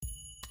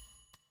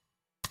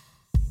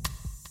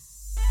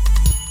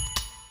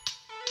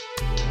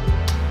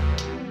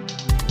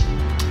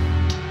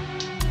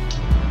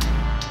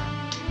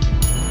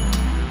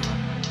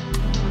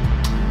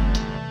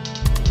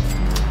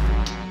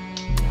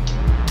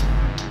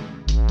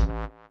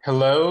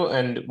Hello,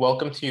 and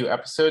welcome to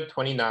episode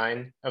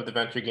 29 of the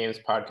Venture Games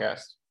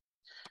podcast.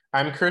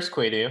 I'm Chris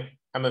Quadu.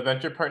 I'm a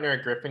venture partner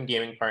at Griffin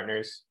Gaming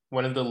Partners,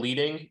 one of the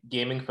leading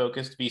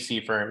gaming-focused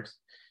VC firms,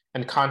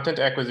 and content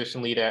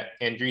acquisition lead at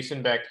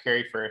Andreessen-backed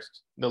Carry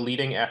First, the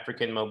leading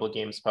African mobile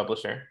games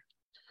publisher.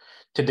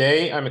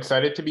 Today, I'm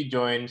excited to be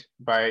joined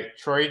by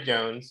Troy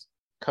Jones,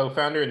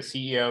 co-founder and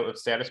CEO of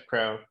Status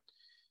Pro,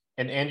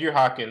 and Andrew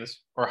Hawkins,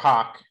 or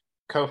Hawk,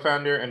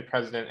 co-founder and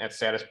president at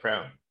Status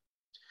Pro.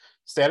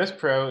 Status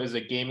Pro is a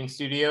gaming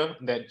studio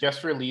that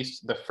just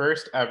released the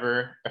first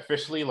ever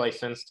officially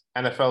licensed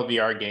NFL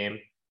VR game,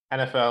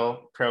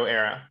 NFL Pro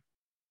Era.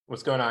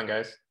 What's going on,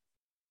 guys?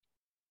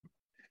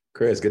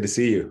 Chris, good to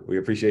see you. We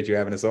appreciate you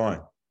having us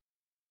on.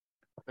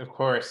 Of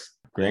course.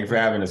 Thanks for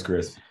having us,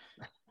 Chris.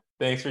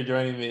 Thanks for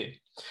joining me.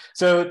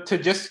 So to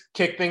just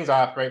kick things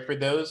off, right, for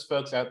those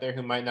folks out there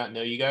who might not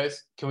know you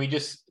guys, can we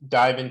just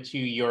dive into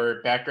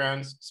your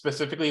backgrounds,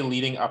 specifically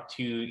leading up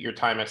to your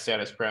time at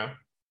Status Pro?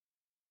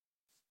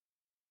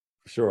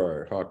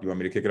 Sure. Hawk, you want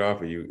me to kick it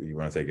off or you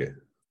want to take it?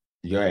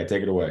 Go ahead,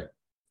 take it away.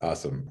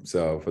 Awesome.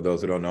 So for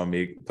those who don't know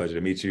me, pleasure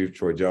to meet you.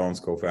 Troy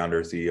Jones,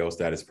 co-founder, CEO,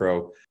 Status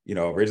Pro.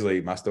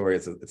 Originally my story,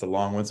 it's a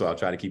long one, so I'll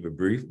try to keep it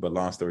brief, but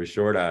long story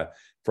short,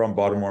 from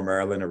Baltimore,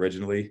 Maryland,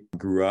 originally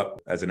grew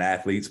up as an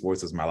athlete.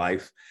 Sports was my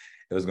life.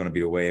 It was going to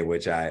be the way in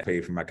which I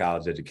paid for my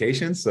college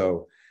education.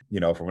 So,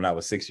 from when I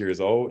was 6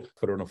 years old,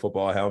 put on a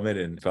football helmet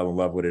and fell in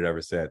love with it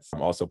ever since. I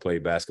also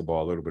played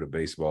basketball, a little bit of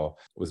baseball.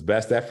 Was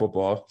best at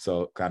football,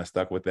 so kind of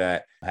stuck with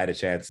that. I had a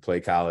chance to play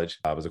college.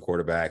 I was a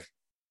quarterback.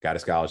 Got a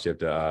scholarship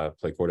to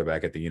play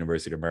quarterback at the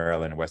University of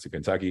Maryland in Western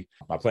Kentucky.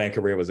 My playing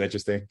career was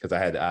interesting because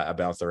I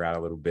bounced around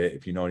a little bit.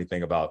 If you know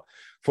anything about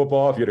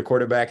football, if you're the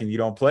quarterback and you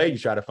don't play, you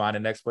try to find the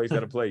next place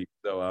that'll play you.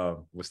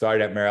 So we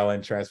started at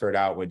Maryland, transferred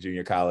out, went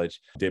junior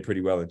college, did pretty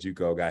well in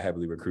JUCO, got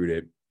heavily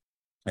recruited,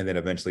 and then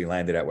eventually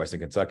landed at Western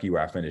Kentucky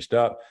where I finished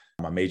up.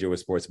 My major was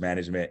sports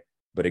management,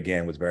 but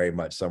again, was very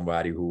much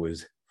somebody who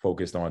was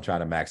focused on trying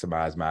to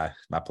maximize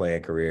my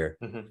playing career.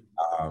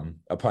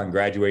 Upon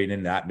graduating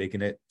and not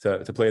making it to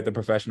play at the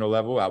professional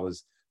level, I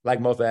was,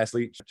 like most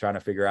athletes, trying to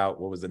figure out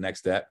what was the next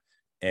step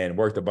and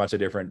worked a bunch of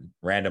different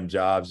random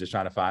jobs, just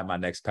trying to find my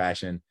next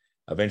passion.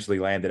 Eventually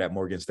landed at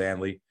Morgan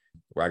Stanley,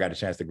 where I got a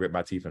chance to grit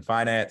my teeth in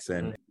finance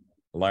and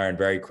learned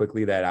very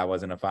quickly that I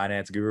wasn't a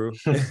finance guru.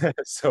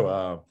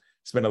 So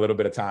spent a little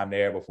bit of time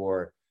there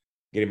before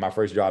getting my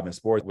first job in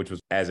sports, which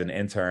was as an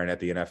intern at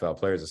the NFL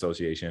Players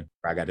Association.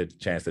 I got the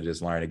chance to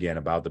just learn again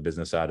about the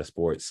business side of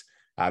sports,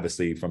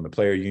 obviously from the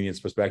player union's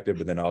perspective,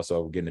 but then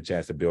also getting a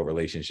chance to build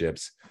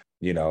relationships,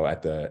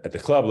 at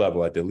the club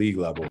level, at the league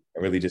level,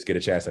 and really just get a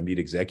chance to meet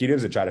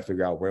executives and try to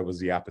figure out where was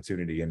the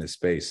opportunity in this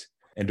space.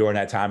 And during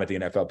that time at the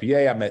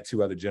NFLPA, I met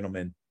two other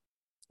gentlemen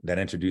that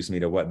introduced me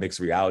to what mixed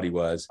reality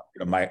was,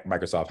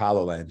 Microsoft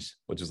HoloLens,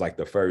 which was like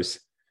the first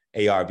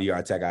AR,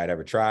 VR tech I had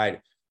ever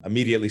tried.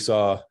 Immediately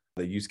saw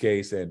the use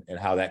case and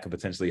how that could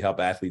potentially help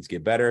athletes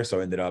get better. So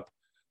ended up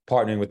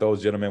partnering with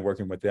those gentlemen,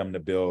 working with them to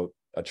build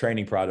a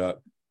training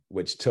product,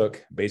 which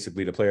took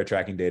basically the player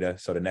tracking data.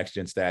 So the next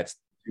gen stats,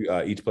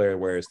 each player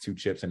wears two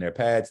chips in their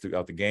pads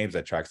throughout the games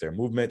that tracks their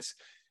movements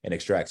and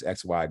extracts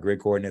XY grid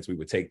coordinates. We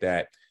would take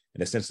that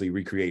and essentially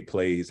recreate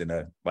plays in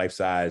a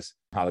life-size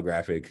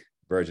holographic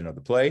version of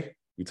the play.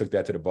 We took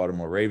that to the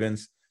Baltimore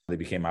Ravens. They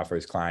became my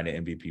first client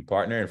and MVP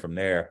partner. And from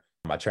there,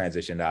 I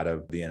transitioned out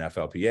of the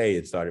NFLPA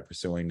and started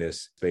pursuing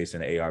this space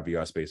in the AR,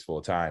 VR space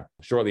full time.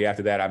 Shortly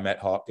after that, I met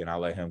Hawk, and I'll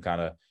let him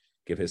kind of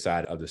give his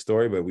side of the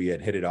story, but we had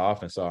hit it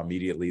off and saw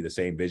immediately the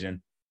same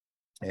vision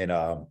and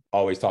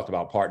always talked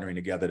about partnering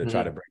together to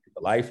try to bring it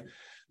to life.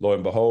 Lo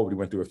and behold, we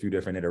went through a few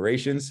different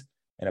iterations,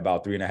 and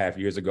about 3.5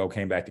 years ago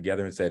came back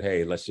together and said,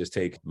 hey, let's just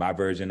take my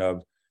version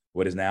of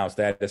what is now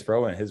Status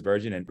Pro and his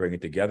version and bring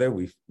it together.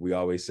 We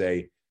always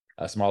say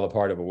a smaller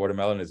part of a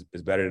watermelon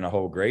is better than a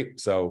whole grape.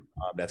 So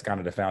that's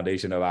kind of the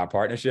foundation of our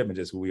partnership and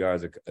just who we are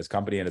as a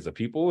company and as a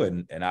people.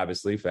 And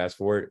obviously fast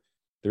forward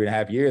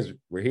 3.5 years,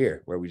 we're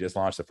here where we just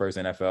launched the first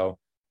NFL,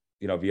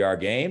 VR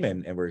game.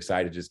 And we're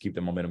excited to just keep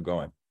the momentum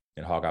going.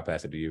 And Hawk, I'll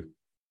pass it to you.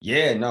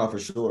 Yeah, no, for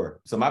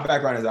sure. So my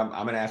background is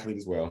I'm an athlete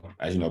as well.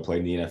 As you know, played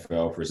in the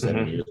NFL for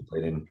 7 years,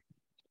 played in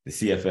the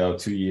CFL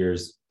 2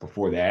 years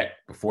before that.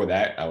 Before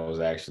that, I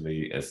was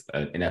actually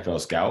an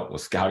NFL scout,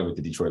 was scouting with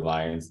the Detroit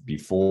Lions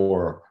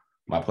before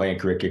my playing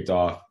career kicked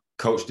off,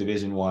 coached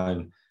Division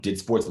I, did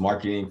sports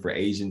marketing for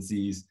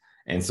agencies.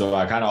 And so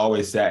I kind of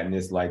always sat in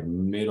this like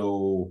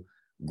middle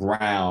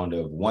ground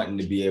of wanting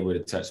to be able to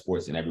touch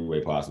sports in every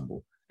way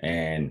possible.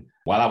 And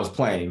while I was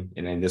playing,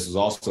 and then this was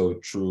also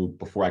true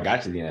before I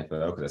got to the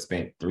NFL, because I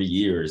spent 3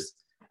 years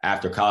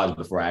after college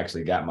before I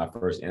actually got my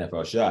first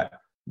NFL shot,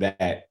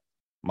 that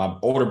my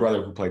older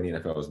brother who played in the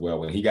NFL as well,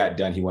 when he got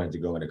done, he wanted to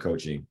go into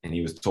coaching and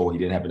he was told he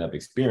didn't have enough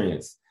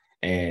experience.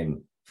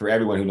 And for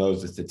everyone who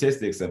knows the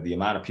statistics of the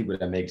amount of people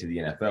that make to the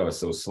NFL is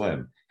so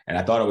slim. And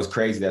I thought it was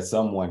crazy that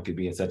someone could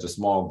be in such a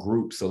small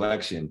group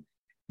selection,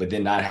 but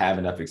then not have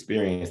enough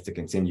experience to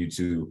continue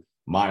to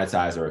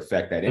monetize or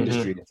affect that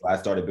industry. So I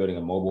started building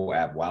a mobile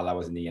app while I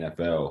was in the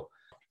NFL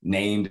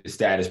named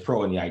Status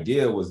Pro. And the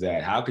idea was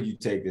that how could you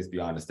take this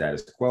beyond the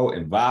status quo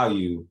and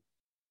value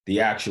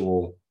the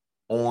actual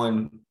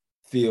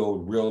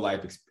on-field,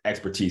 real-life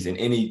expertise in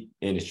any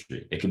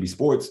industry? It could be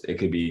sports, it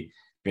could be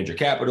venture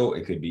capital,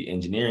 it could be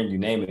engineering, you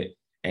name it.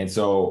 And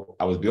so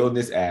I was building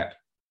this app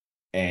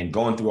and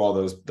going through all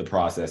the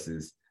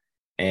processes.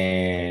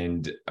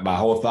 And my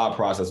whole thought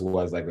process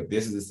was like, if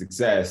this is a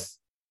success,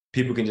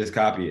 people can just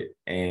copy it.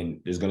 And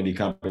there's going to be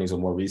companies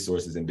with more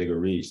resources and bigger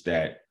reach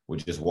that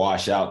would just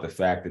wash out the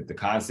fact that the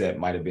concept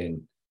might have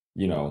been,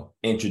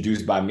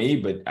 introduced by me,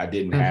 but I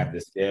didn't have the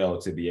scale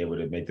to be able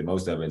to make the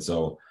most of it. And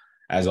so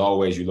as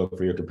always, you look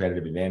for your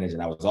competitive advantage.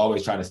 And I was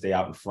always trying to stay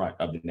out in front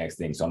of the next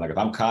thing. So I'm like, if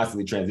I'm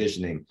constantly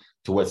transitioning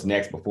to what's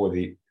next before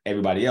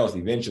everybody else,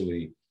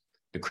 eventually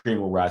the cream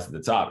will rise to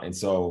the top. And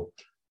so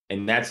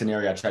in that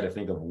scenario, I tried to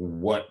think of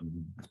what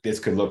this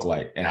could look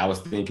like. And I was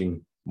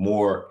thinking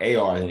more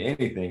AR than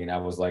anything. And I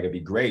was like, it'd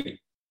be great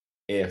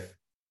if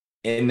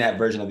in that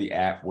version of the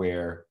app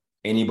where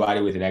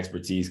anybody with an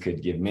expertise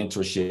could give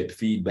mentorship,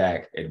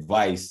 feedback,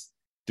 advice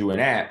through an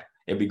app,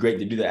 it'd be great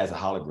to do that as a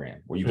hologram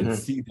where you can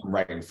see them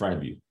right in front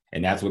of you.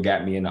 And that's what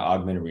got me into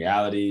augmented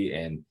reality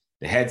and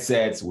the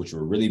headsets, which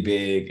were really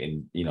big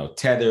and,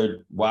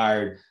 tethered,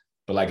 wired,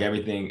 but like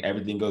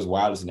everything goes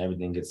wireless and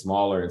everything gets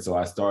smaller. And so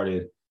I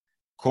started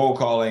cold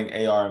calling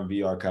AR and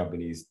VR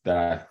companies that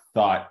I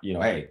thought,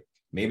 hey,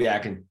 maybe I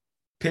can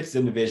pitch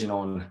them the vision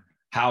on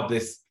how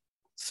this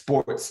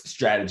sports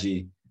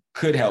strategy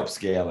could help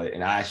scale it.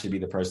 And I should be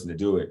the person to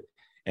do it.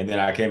 And then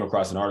I came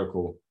across an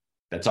article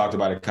that talked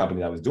about a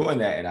company that was doing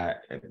that.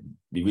 And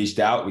we reached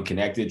out, we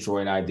connected, Troy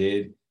and I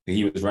did.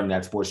 He was running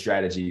that sports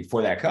strategy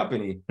for that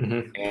company.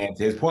 And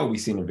to his point, we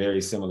seen a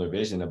very similar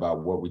vision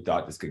about what we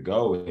thought this could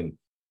go. And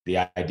the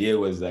idea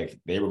was like,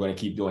 they were going to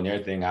keep doing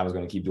their thing. I was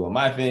going to keep doing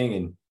my thing.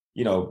 And,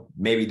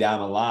 maybe down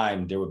the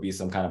line, there would be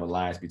some kind of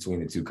alliance between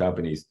the two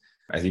companies.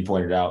 As he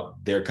pointed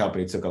out, their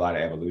company took a lot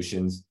of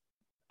evolutions.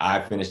 I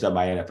finished up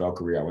my NFL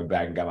career. I went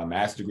back and got my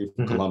master's degree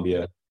from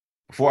Columbia.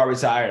 Before I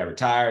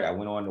retired. I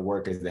went on to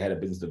work as the head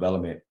of business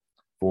development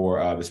for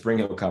the Spring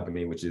Hill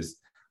Company, which is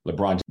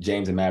LeBron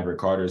James and Maverick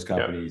Carter's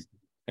companies.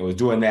 And was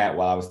doing that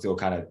while I was still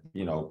kind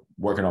of,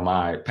 working on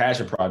my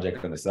passion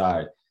project on the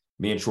side.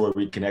 Me and Troy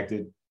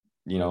reconnected,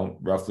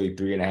 roughly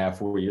 3.5,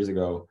 4 years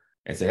ago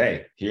and said,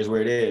 hey, here's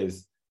where it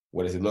is.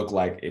 What does it look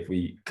like if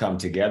we come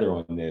together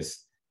on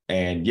this?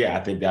 And yeah, I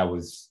think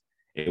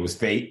it was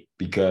fate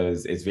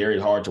because it's very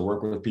hard to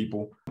work with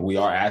people. We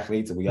are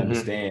athletes and we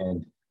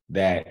understand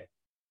that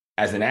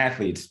as an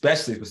athlete,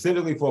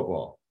 specifically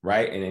football,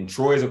 right? And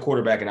Troy's a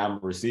quarterback and I'm a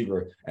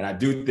receiver. And I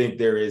do think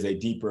there is a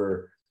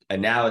deeper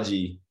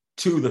analogy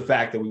to the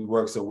fact that we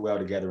work so well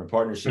together in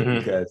partnership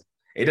because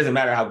it doesn't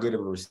matter how good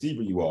of a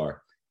receiver you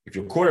are. If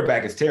your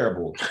quarterback is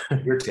terrible,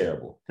 you're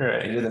terrible.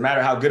 Right. And it doesn't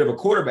matter how good of a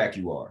quarterback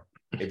you are.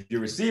 If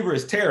your receiver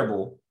is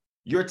terrible,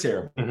 you're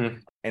terrible.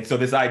 And so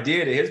this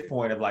idea, to his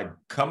point, of like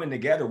coming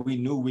together, we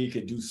knew we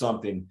could do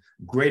something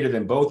greater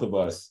than both of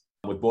us,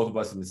 with both of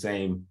us in the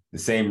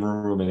same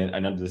room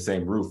and under the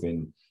same roof.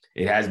 And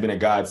it has been a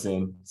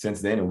godsend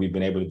since then. And we've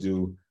been able to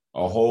do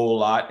a whole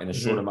lot in a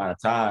short amount of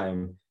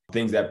time,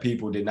 things that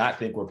people did not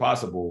think were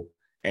possible.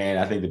 And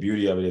I think the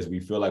beauty of it is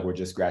we feel like we're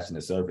just scratching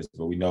the surface,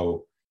 but we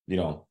know,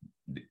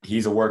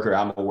 he's a worker,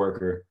 I'm a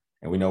worker.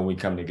 And we know when we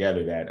come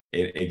together that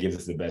it gives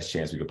us the best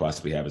chance we could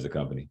possibly have as a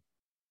company.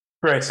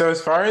 Right. So as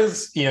far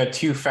as,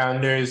 two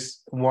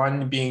founders,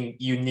 one being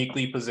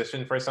uniquely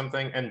positioned for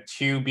something and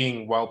two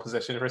being well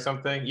positioned for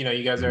something,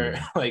 you guys are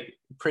like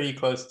pretty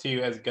close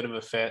to as good of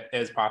a fit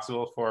as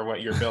possible for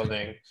what you're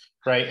building.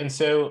 Right. And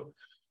so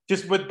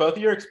just with both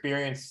of your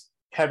experience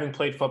having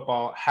played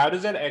football, how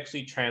does that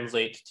actually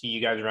translate to you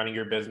guys running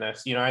your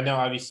business? I know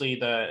obviously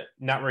the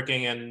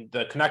networking and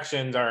the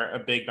connections are a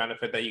big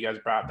benefit that you guys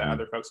brought that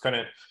other folks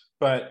couldn't.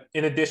 But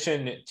in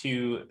addition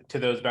to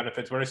those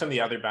benefits, what are some of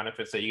the other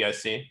benefits that you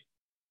guys see?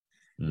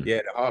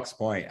 Yeah, to Hawk's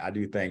point, I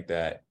do think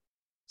that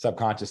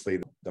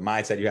subconsciously the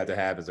mindset you have to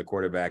have as a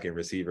quarterback and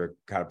receiver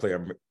kind of play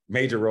a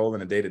major role in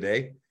the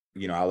day-to-day.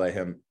 I'll let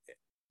him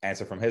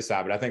answer from his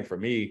side. But I think for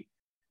me,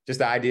 just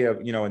the idea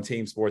of, in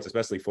team sports,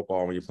 especially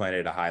football, when you're playing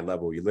at a high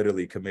level, you're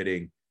literally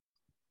committing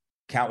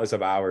countless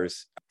of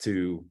hours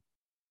to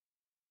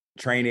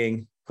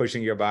training,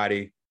 pushing your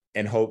body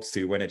in hopes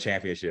to win a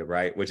championship,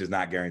 right? Which is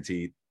not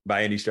guaranteed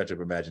by any stretch of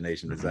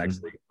imagination. It's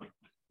actually,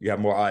 you have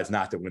more odds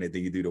not to win it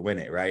than you do to win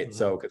it, right?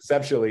 So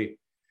conceptually,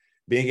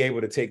 being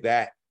able to take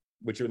that,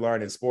 which you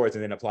learn in sports,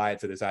 and then apply it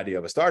to this idea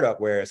of a startup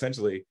where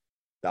essentially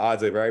the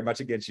odds are very much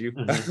against you.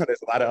 There's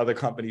a lot of other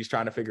companies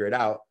trying to figure it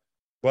out,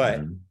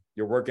 but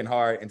you're working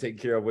hard and taking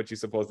care of what you're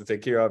supposed to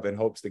take care of in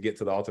hopes to get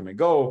to the ultimate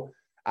goal.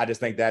 I just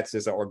think that's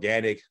just an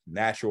organic,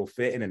 natural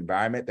fit and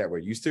environment that we're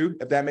used to,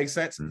 if that makes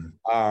sense.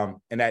 And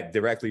that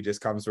directly just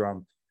comes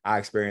from our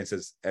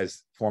experiences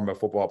as former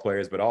football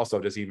players, but also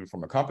just even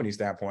from a company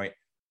standpoint.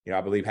 I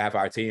believe half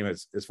our team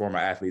is former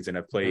athletes and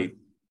have played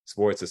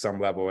sports at some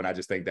level. And I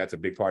just think that's a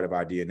big part of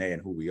our DNA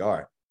and who we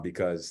are,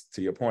 because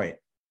to your point,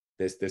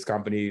 this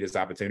company, this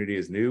opportunity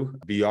is new.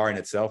 VR in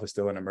itself is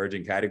still an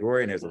emerging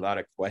category, and there's a lot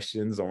of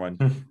questions on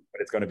when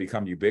it's going to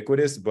become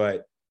ubiquitous,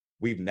 but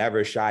we've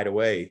never shied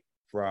away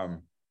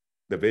from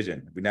the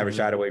vision. We never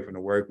shied away from the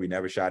work. We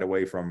never shied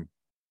away from,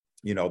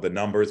 the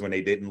numbers when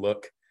they didn't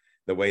look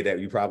the way that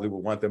you probably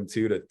would want them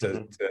to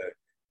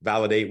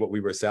validate what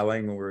we were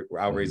selling when we were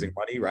out raising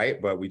money,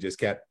 right? But we just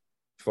kept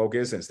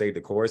focused and stayed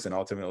the course, and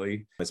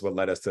ultimately it's what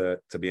led us to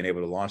being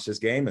able to launch this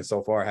game, and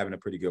so far having a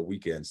pretty good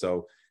weekend.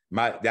 So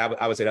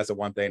I would say that's the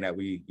one thing that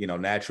we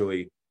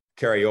naturally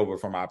carry over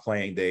from our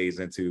playing days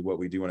into what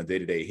we do on a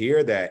day-to-day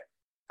here that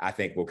I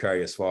think will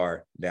carry us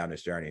far down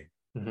this journey.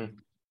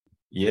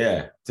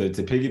 Yeah, to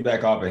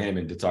piggyback off of him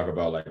and to talk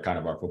about like kind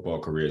of our football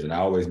careers, and I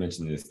always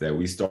mention this, that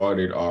we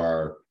started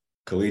our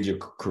collegiate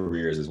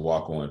careers as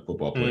walk-on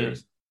football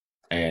players,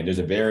 and there's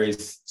a very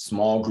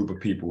small group of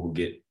people who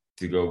get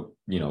to go,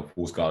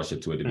 full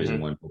scholarship to a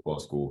Division I football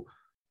school.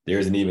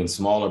 There's an even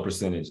smaller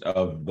percentage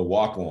of the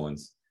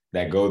walk-ons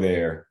that go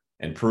there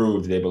and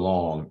prove they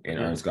belong and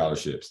earn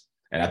scholarships.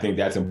 And I think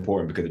that's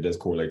important because it does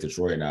correlate to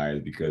Troy and I,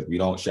 because we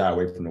don't shy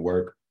away from the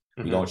work.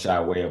 We don't shy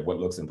away of what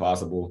looks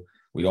impossible.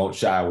 We don't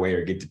shy away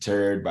or get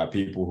deterred by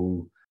people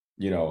who,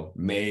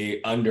 may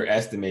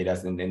underestimate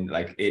us. And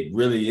like, it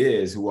really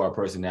is who our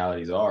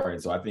personalities are.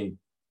 And so I think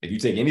if you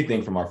take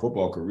anything from our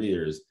football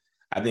careers,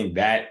 I think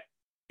that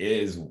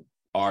is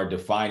our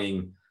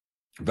defining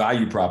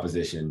value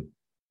proposition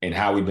and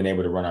how we've been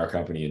able to run our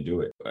company and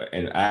do it.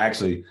 And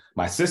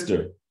my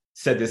sister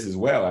said this as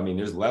well. I mean,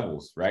 there's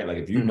levels, right? Like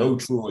if you know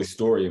Troy's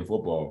story in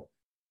football,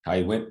 how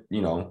he went,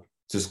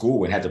 to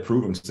school and had to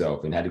prove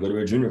himself and had to go to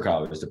a junior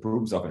college to prove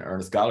himself and earn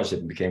a scholarship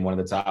and became one of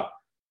the top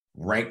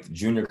ranked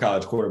junior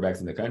college quarterbacks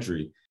in the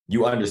country,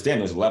 you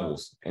understand there's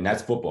levels, and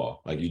that's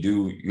football. Like you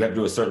have to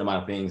do a certain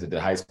amount of things at the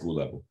high school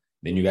level.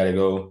 Then you got to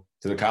go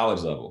to the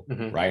college level,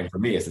 right? And for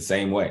me, it's the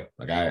same way.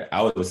 Like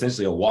I was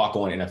essentially a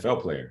walk-on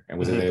NFL player and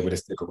was able to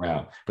stick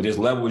around. But there's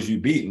levels you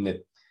beat, and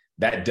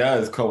that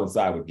does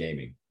coincide with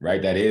gaming,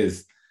 right? That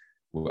is,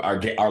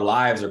 our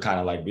lives are kind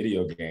of like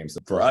video games. So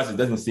for us, it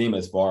doesn't seem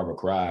as far of a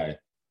cry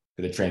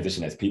for the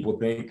transition as people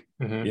think.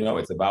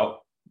 It's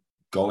about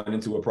going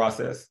into a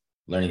process,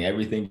 learning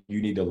everything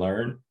you need to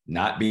learn,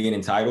 not being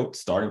entitled,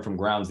 starting from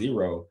ground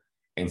zero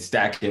and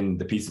stacking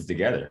the pieces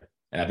together.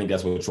 And I think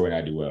that's what Troy and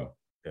I do well.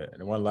 Yeah.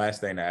 And one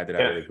last thing to add to that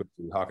really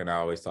quickly, Hawk and I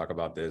always talk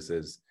about this,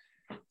 is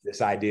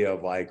this idea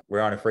of like,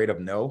 we're unafraid of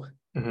no,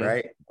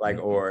 right? Like,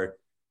 or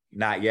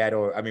not yet,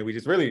 or, I mean,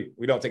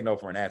 we don't take no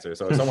for an answer.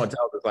 So if someone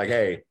tells us like,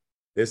 hey,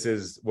 this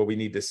is what we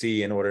need to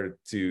see in order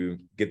to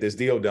get this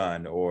deal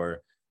done,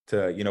 or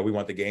to, we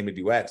want the game to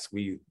do X,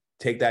 we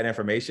take that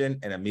information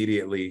and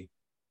immediately,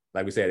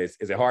 like we said, is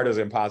it hard as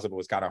impossible,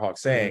 is kind of Hawk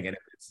saying.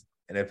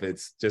 And if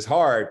it's just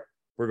hard,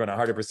 we're going to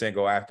 100%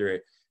 go after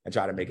it and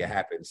try to make it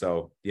happen.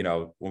 So,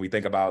 when we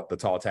think about the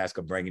tall task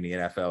of bringing the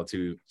NFL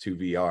to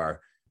VR,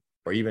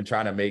 or even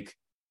trying to make,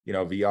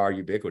 VR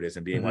ubiquitous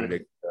and being one of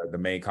the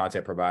main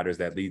content providers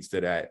that leads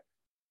to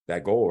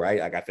that goal, right?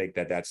 Like, I think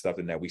that's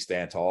something that we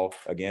stand tall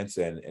against.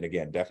 And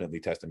again, definitely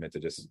testament to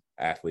just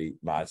athlete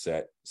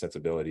mindset,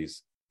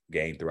 sensibilities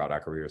gained throughout our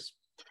careers.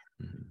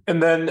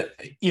 And then,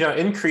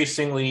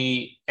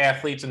 increasingly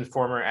athletes and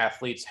former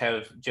athletes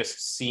have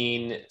just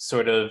seen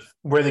sort of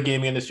where the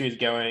gaming industry is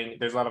going.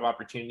 There's a lot of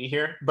opportunity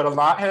here, but a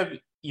lot have,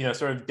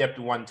 sort of dipped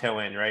one toe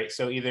in, right?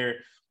 So either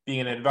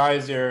being an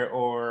advisor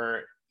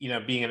or,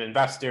 being an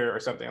investor or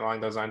something along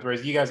those lines.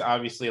 Whereas you guys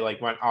obviously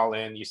like went all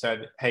in. You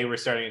said, hey, we're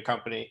starting a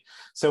company.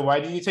 So why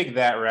did you take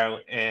that route?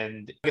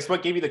 And I guess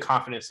what gave you the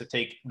confidence to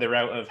take the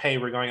route of, hey,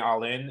 we're going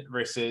all in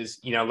versus,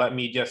 let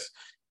me just,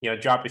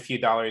 drop a few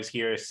dollars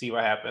here, see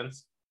what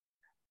happens?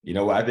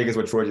 I think it's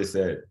what Troy just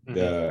said,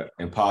 the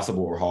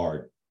impossible or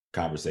hard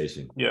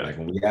conversation. Yeah. Like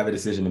when we have a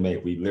decision to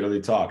make, we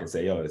literally talk and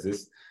say, yo, is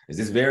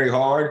this very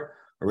hard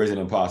or is it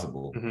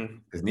impossible?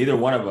 Because neither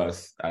one of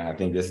us, I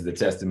think this is a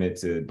testament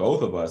to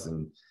both of us,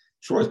 and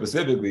Troy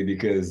specifically,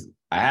 because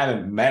I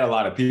haven't met a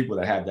lot of people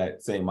that have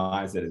that same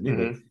mindset as me.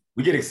 But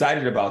we get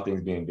excited about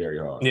things being very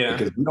hard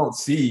because we don't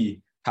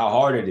see how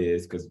hard it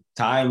is, because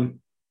time,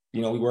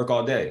 we work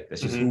all day.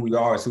 That's just who we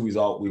are. It's who we've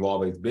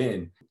always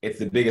been. It's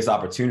the biggest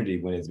opportunity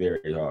when it's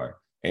very hard.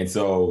 And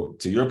so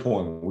to your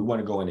point, we want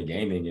to go into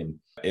gaming, and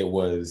it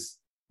was,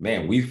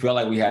 man, we felt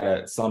like we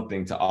had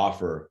something to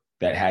offer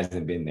that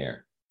hasn't been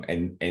there.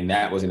 And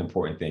that was an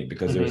important thing,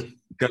 because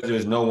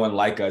there's no one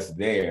like us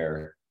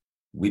there.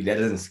 That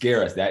doesn't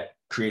scare us. That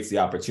creates the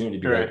opportunity.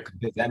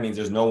 Because that means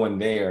there's no one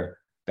there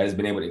that has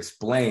been able to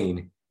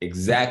explain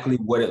exactly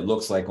what it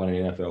looks like on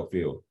an NFL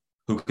field,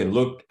 who can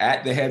look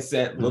at the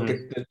headset, look at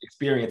the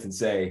experience and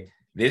say,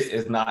 this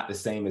is not the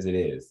same as it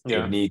is.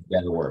 It needs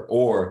better work.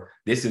 Or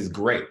this is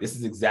great. This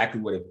is exactly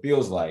what it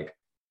feels like.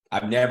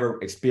 I've never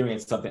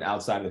experienced something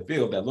outside of the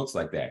field that looks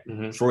like that.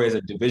 Troy is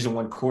a Division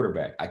I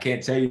quarterback. I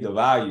can't tell you the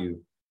value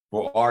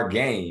for our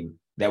game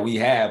that we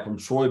have from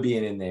Troy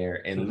being in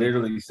there and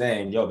literally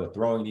saying, yo, the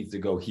throwing needs to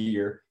go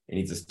here. It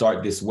needs to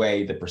start this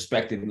way. The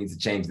perspective needs to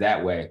change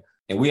that way.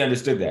 And we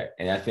understood that.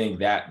 And I think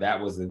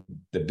that was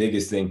the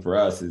biggest thing for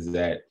us, is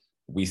that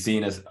we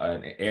seen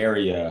an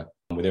area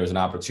where there was an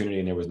opportunity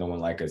and there was no one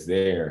like us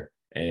there.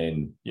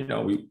 And, you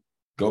know, we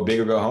go big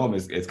or go home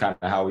is kind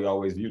of how we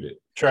always viewed it.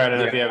 Troy, I don't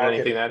know if you have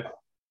anything to add.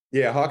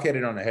 Yeah, Hawk hit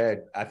it on the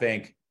head. I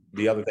think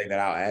the other thing that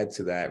I'll add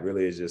to that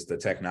really is just the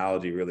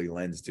technology really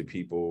lends to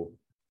people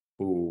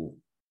who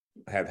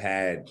have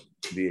had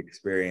the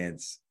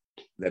experience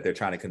that they're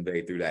trying to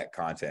convey through that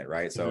content,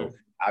 right? So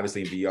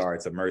obviously in VR,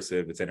 it's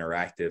immersive, it's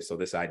interactive. So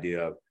this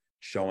idea of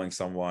showing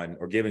someone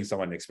or giving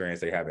someone an experience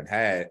they haven't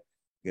had,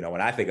 you know,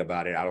 when I think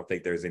about it, I don't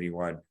think there's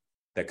anyone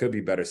that could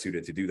be better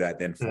suited to do that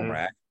than former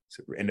athletes,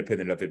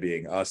 independent of it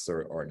being us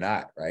or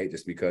not, right?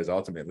 Just because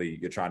ultimately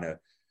you're trying to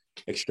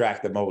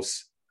extract the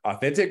most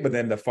authentic, but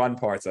then the fun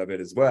parts of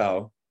it as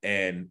well.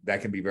 And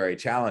that can be very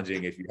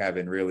challenging if you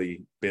haven't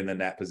really been in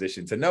that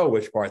position to know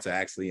which parts are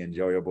actually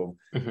enjoyable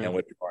and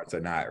which parts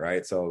are not,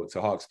 right? So to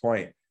Hawk's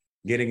point,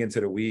 getting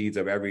into the weeds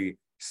of every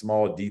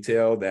small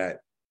detail that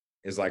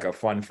is like a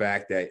fun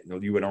fact that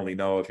you would only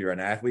know if you're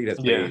an athlete has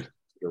played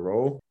your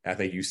role. I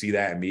think you see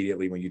that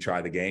immediately when you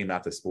try the game,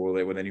 not to spoil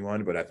it with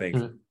anyone, but I think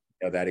you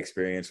know, that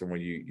experience from when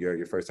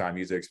your first time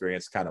user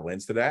experience kind of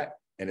lends to that.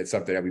 And it's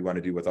something that we want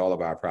to do with all of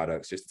our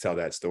products, just to tell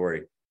that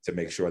story, to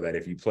make sure that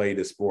if you play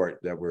the sport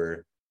that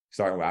we're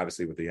starting with,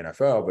 obviously with the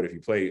NFL, but if you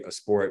play a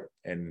sport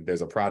and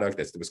there's a product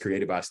that was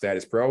created by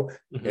Status Pro,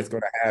 it's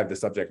going to have the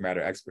subject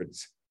matter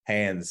experts'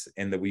 hands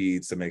in the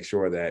weeds to make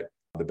sure that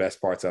the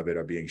best parts of it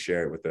are being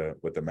shared with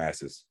the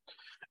masses.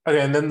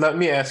 Okay, and then let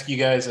me ask you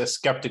guys a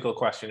skeptical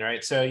question,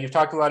 right? So you've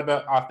talked a lot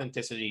about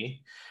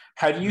authenticity.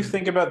 How do you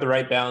think about the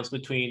right balance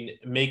between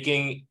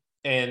making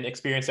an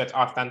experience that's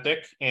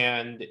authentic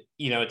and,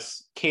 you know,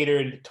 it's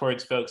catered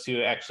towards folks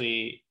who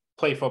actually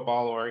play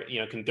football or, you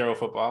know, can throw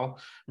football,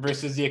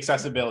 versus the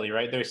accessibility,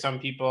 right? There's some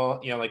people,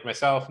 you know, like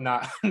myself,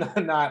 not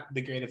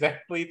the greatest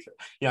athletes.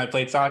 You know, I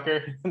played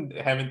soccer,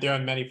 haven't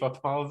thrown many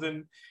footballs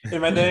in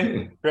my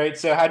day, right?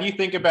 So how do you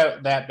think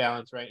about that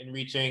balance, right, in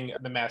reaching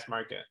the mass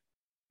market?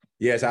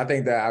 Yes, I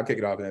think that I'll kick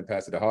it off and then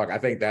pass it to Hawk. I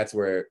think that's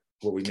what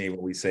we mean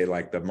when we say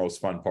like the most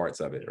fun parts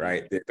of it,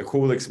 right? The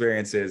cool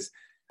experiences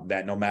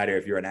that no matter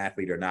if you're an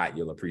athlete or not,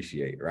 you'll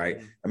appreciate, right?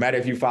 No matter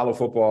if you follow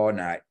football or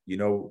not, you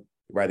know,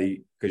 whether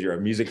because you're a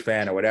music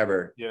fan or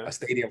whatever, a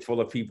stadium full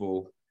of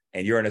people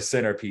and you're in a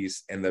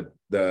centerpiece and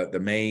the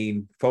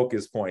main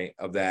focus point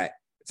of that,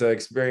 it's an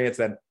experience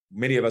that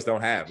many of us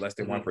don't have, less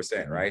than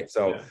 1%, right?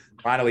 So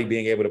finally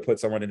being able to put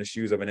someone in the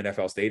shoes of an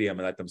NFL stadium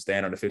and let them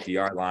stand on the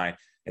 50-yard line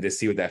and just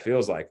see what that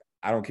feels like.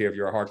 I don't care if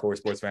you're a hardcore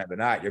sports fan or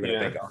not, you're going to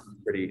think, oh,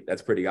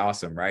 that's pretty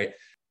awesome, right?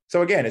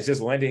 So again, it's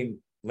just lending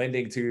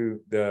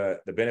to the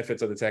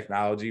benefits of the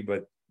technology,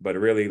 but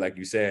really, like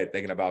you said,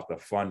 thinking about the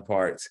fun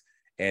parts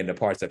and the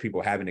parts that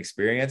people haven't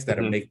experienced that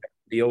make them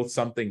feel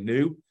something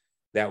new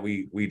that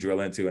we drill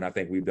into. And I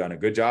think we've done a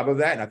good job of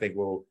that. And I think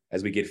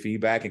as we get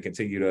feedback and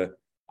continue to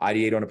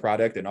ideate on the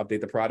product and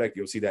update the product,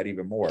 you'll see that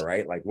even more,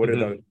 right? Like what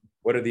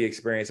are the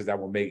experiences that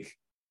will make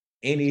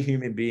any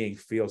human being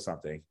feel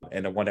something?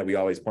 And the one that we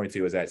always point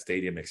to is that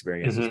stadium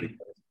experience. Because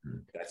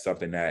that's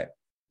something that,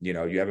 you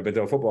know, you haven't been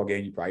to a football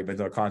game, you've probably been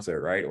to a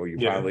concert, right? Or you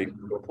probably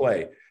go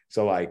play.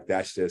 So like,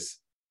 that's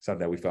just something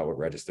that we felt would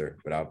register,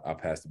 but I'll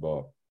pass the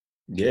ball.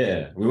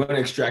 Yeah, we want to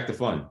extract the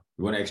fun.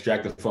 We want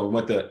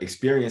the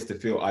experience to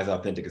feel as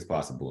authentic as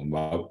possible. And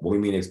what we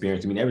mean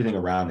experience, we mean everything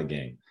around the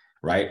game,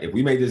 right? If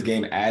we made this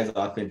game as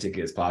authentic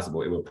as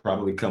possible, it would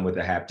probably come with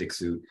a haptic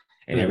suit.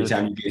 And every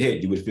time you get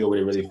hit, you would feel what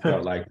it really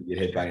felt like to get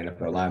hit by an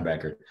NFL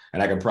linebacker.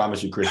 And I can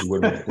promise you, Chris, you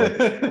wouldn't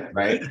play,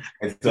 right?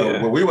 And so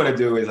what we want to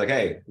do is like,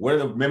 hey, what are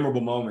the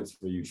memorable moments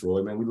for you,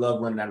 Troy? Man, we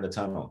love running out of the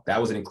tunnel.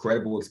 That was an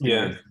incredible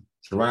experience.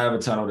 To run out of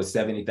a tunnel to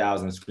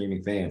 70,000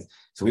 screaming fans.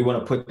 So we want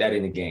to put that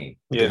in the game.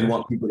 We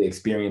want people to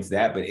experience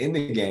that. But in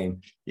the game,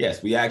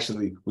 yes, we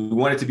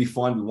want it to be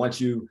fun. We want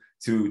you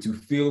to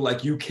feel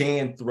like you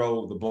can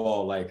throw the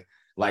ball like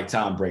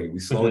Tom Brady. We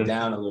slow it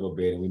down a little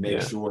bit and we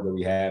make sure that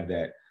we have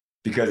that,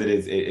 because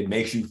it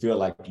makes you feel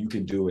like you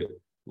can do it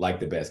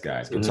like the best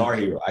guys. Guitar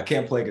Hero. I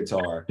can't play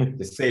guitar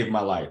to save my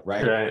life,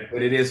 right?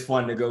 But it is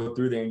fun to go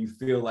through there and you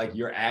feel like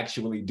you're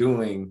actually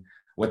doing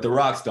what the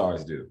rock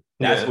stars do.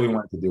 That's what we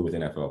want to do with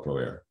NFL Pro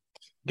Era.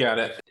 Got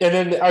it. And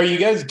then are you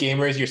guys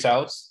gamers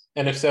yourselves?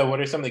 And if so,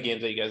 what are some of the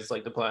games that you guys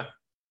like to play?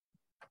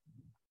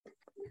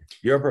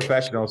 You're a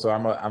professional, so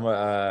I'm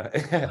gonna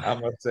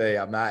say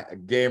I'm not a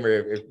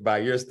gamer by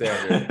your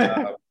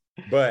standard.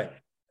 But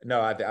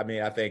no,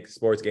 I think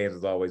sports games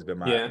has always been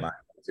my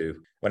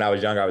too. When I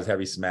was younger, I was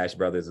heavy Smash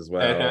Brothers as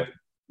well.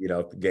 You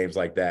know, games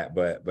like that.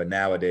 But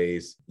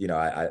nowadays, you know,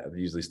 I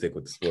usually stick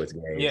with the sports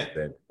games.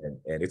 And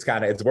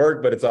it's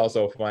work, but it's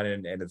also fun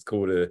and it's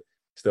cool to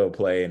still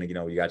play. And, you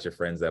know, you got your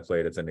friends that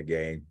play that's in the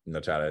game, you know,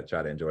 try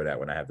to enjoy that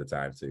when I have the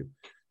time to.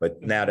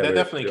 But now that we're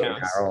definitely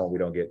counts. On our own, we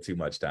don't get too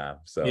much time.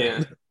 So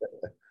I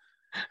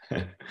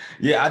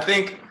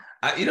think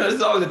you know,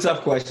 it's always a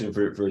tough question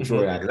for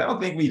Troy and I, because I don't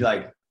think we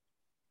like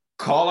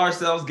call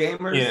ourselves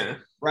gamers,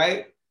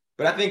 right?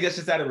 But I think that's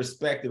just out of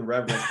respect and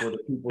reverence for the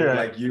people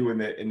like you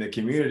in the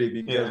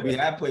community, because we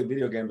have played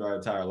video games our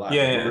entire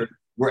life.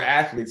 We're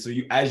athletes, so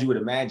as you would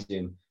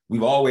imagine,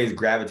 we've always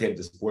gravitated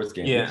to sports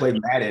games. We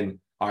played Madden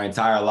our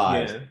entire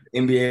lives.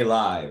 NBA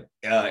Live,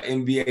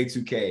 NBA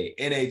 2K,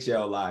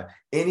 NHL Live,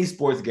 any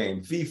sports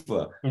game,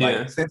 FIFA,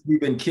 like since we've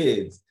been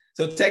kids.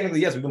 So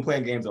technically, yes, we've been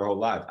playing games our whole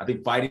life. I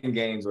think fighting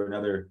games are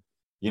another,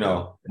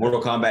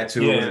 Mortal Kombat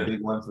 2 was a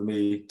big one for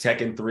me.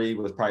 Tekken 3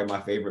 was probably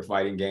my favorite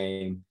fighting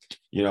game.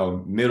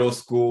 Middle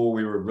school,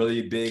 we were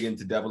really big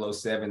into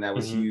 007. That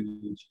was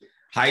huge.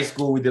 High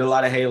school, we did a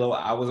lot of Halo.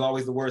 I was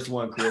always the worst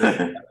one, Chris.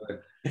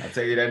 I'll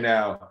tell you that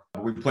now.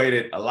 We played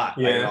it a lot,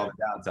 like all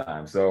the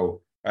downtime.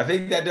 So I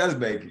think that does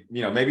make,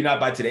 maybe not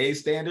by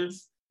today's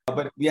standards,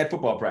 but we had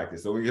football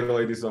practice, so we could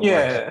only do so much.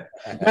 No,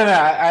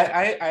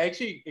 I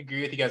actually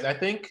agree with you guys. I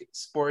think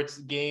sports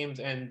games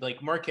and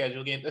like more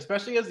casual games,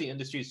 especially as the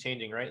industry is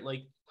changing, right?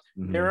 Like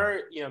there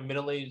are,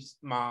 middle-aged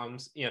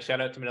moms, shout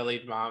out to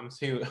middle-aged moms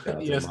who,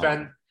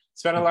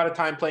 spend a lot of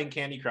time playing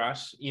Candy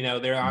Crush.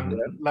 They're on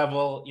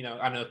level,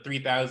 I don't know,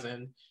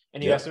 3,000.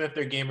 And you ask them if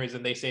they're gamers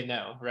and they say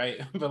no, right?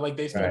 But like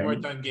they spend more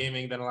time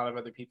gaming than a lot of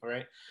other people,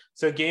 right?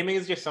 So gaming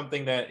is just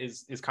something that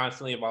is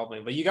constantly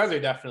evolving. But you guys are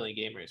definitely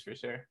gamers for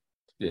sure.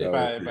 Yeah. All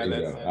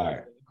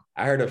right.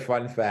 I heard a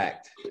fun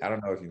fact. I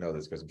don't know if you know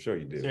this because I'm sure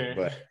you do.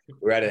 But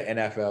we're at an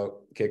NFL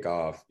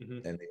kickoff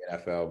and the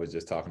NFL was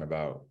just talking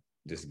about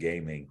just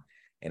gaming.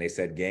 And they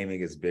said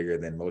gaming is bigger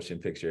than motion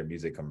picture and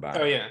music combined.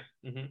 Oh, yeah.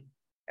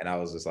 And I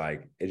was just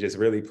like, it just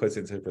really puts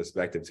into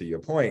perspective to your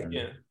point,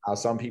 how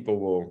some people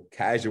will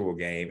casual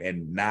game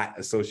and not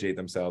associate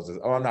themselves as,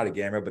 I'm not a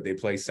gamer, but they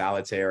play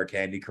solitaire or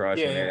Candy Crush.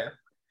 And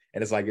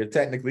it's like, you're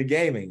technically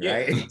gaming,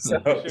 right? So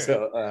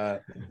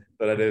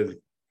that is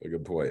a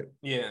good point.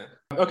 Yeah.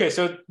 Okay.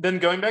 So then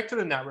going back to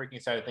the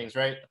networking side of things,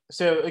 right?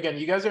 So again,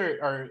 you guys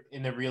are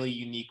in a really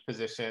unique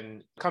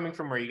position coming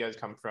from where you guys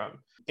come from.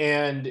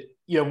 And,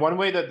 one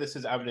way that this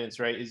is evidence,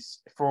 right, is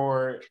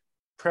for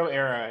Pro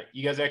Era,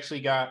 you guys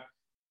actually got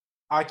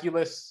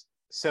Oculus,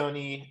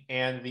 Sony,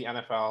 and the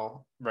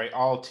NFL, right,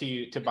 all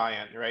to buy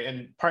in, right?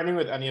 And partnering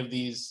with any of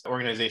these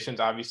organizations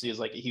obviously is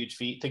like a huge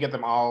feat. To get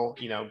them all,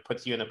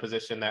 puts you in a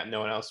position that no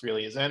one else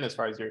really is in as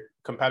far as your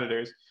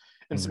competitors.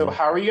 And so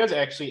how are you guys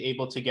actually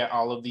able to get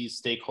all of these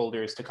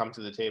stakeholders to come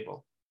to the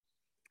table?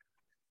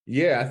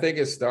 Yeah, I think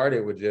it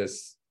started with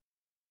just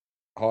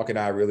Hawk and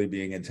I really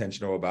being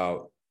intentional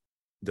about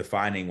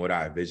defining what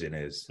our vision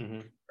is,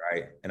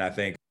 right? And I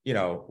think,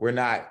 we're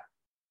not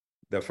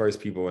the first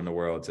people in the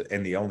world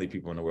and the only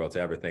people in the world to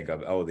ever think of,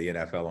 the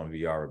NFL on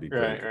VR would be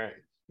pretty cool.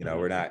 Right.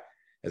 We're not,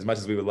 as much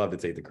as we would love to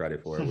take the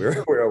credit for it,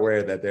 we're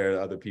aware that there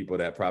are other people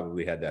that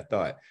probably had that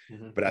thought.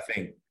 But I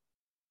think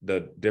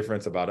the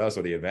difference about us,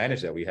 or the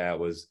advantage that we had,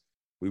 was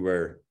we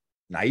were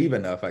naive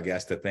enough, I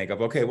guess, to think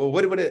of, okay, well,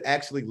 what would it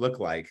actually look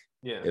like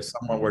if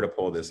someone were to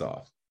pull this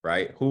off,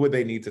 right? Who would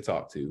they need to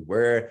talk to?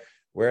 Where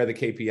are the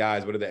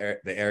KPIs? What are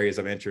the areas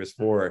of interest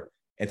for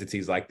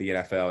entities like the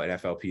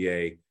NFL,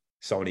 NFLPA,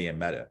 Sony, and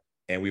Meta?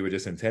 And we were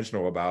just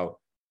intentional about,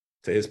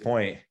 to his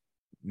point,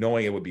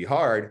 knowing it would be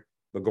hard,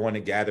 but going to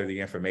gather the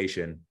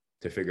information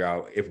to figure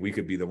out if we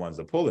could be the ones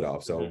to pull it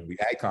off. So we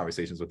had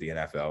conversations with the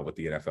NFL, with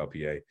the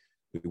NFLPA.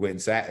 We went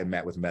and sat and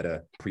met with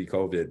Meta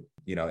pre-COVID,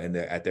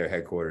 at their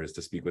headquarters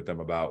to speak with them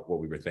about what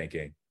we were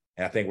thinking.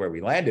 And I think where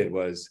we landed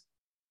was,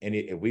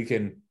 if we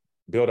can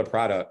build a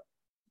product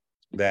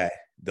that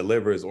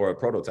delivers, or a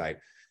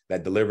prototype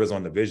that delivers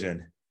on the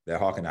vision that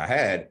Hawk and I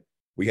had,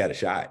 we had a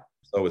shot.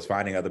 So it was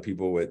finding other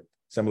people with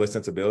similar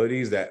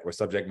sensibilities that were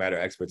subject matter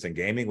experts in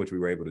gaming, which we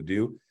were able to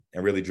do,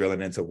 and really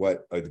drilling into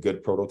what a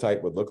good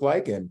prototype would look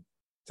like. And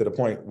to the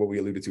point, what we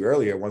alluded to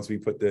earlier, once we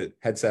put the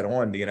headset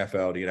on, the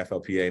NFL, the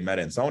NFLPA,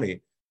 Meta, and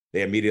Sony,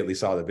 they immediately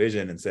saw the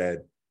vision and said,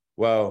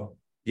 well,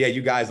 yeah,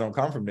 you guys don't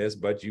come from this,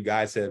 but you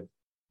guys have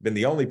been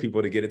the only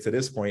people to get it to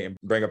this point and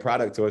bring a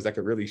product to us that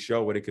could really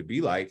show what it could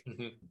be like.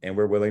 And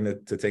we're willing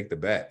to take the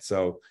bet.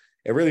 So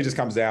it really just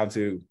comes down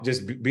to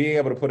just being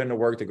able to put in the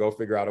work to go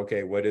figure out,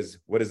 okay, what does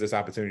this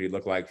opportunity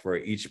look like for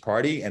each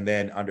party? And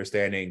then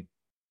understanding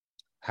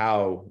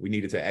how we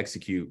needed to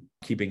execute,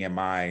 keeping in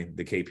mind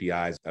the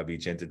KPIs of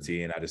each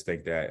entity. And I just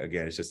think that,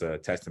 again, it's just a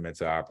testament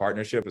to our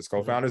partnership as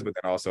co-founders, but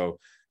then also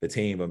the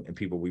team and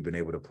people we've been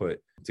able to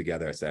put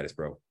together at Status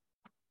Pro.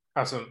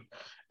 Awesome.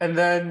 And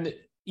then,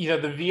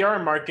 the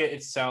VR market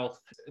itself,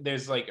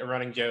 there's like a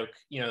running joke,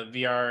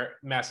 VR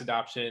mass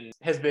adoption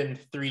has been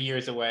 3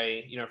 years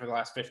away, for the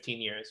last 15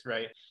 years,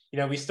 right?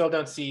 We still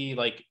don't see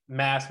like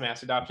mass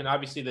adoption.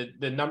 Obviously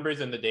the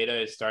numbers and the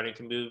data is starting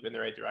to move in the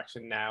right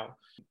direction now.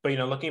 But,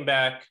 looking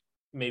back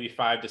maybe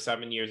 5 to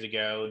 7 years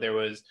ago, there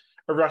was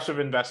a rush of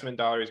investment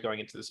dollars going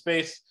into the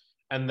space.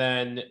 And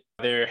then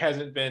there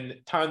hasn't been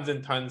tons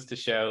and tons to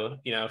show,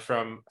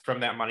 from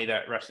that money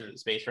that rushed into the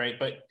space, right?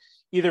 But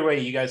either way,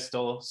 you guys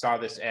still saw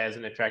this as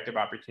an attractive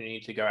opportunity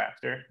to go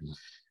after.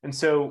 And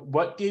so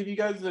what gave you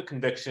guys the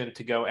conviction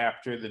to go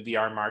after the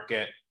VR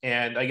market?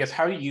 And I guess,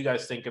 how do you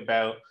guys think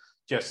about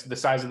just the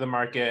size of the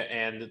market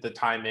and the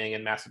timing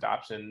and mass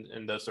adoption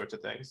and those sorts of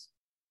things?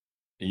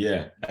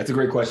 Yeah, that's a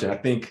great question. I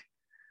think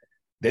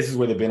this is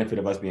where the benefit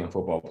of us being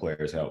football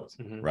players helps,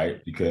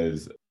 right?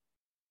 Because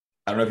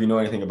I don't know if you know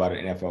anything about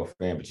an NFL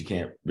fan, but you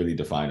can't really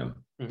define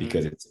them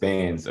because it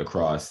spans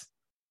across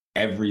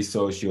every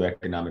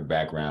socioeconomic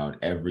background,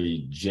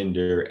 every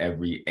gender,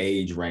 every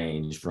age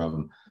range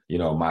from,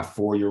 my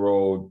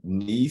 4-year-old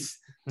niece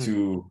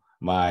to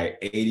my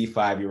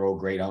 85-year-old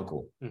great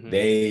uncle.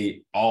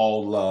 They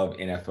all love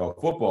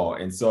NFL football.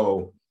 And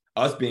so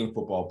us being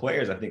football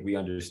players, I think we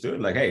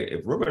understood like, hey,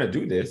 if we're going to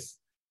do this,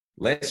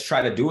 let's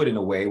try to do it in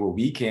a way where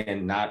we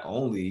can not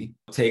only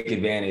take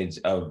advantage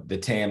of the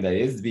TAM that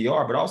is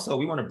VR, but also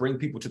we want to bring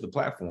people to the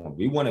platform.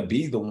 We want to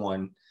be the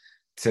one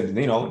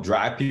to,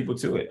 drive people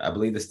to it. I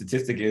believe the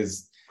statistic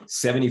is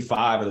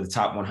 75 of the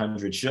top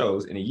 100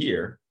 shows in a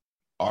year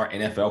are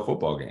NFL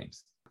football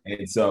games.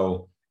 And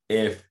so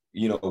if,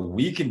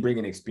 we can bring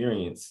an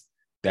experience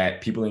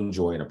that people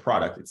enjoy in a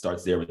product, it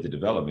starts there with the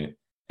development,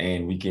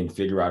 and we can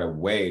figure out a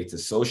way to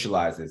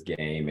socialize this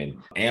game and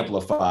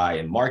amplify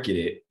and market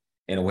it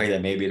in a way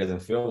that maybe it doesn't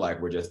feel like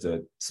we're just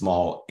a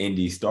small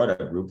indie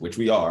startup group, which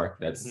we are.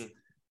 That's,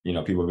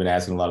 people have been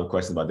asking a lot of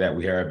questions about that.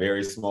 We are a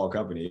very small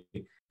company,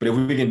 but if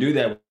we can do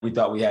that, we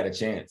thought we had a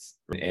chance.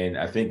 And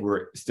I think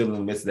we're still in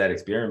the midst of that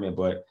experiment,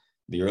 but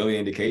the early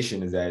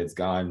indication is that it's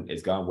gone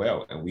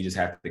well. And we just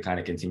have to kind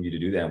of continue to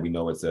do that. And we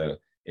know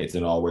it's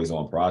an always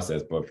on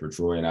process, but for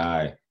Troy and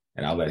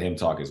I'll let him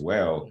talk as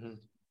well.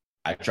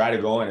 I try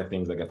to go into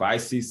things like if I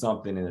see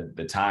something in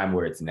the time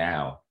where it's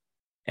now,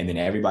 and then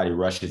everybody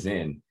rushes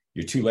in,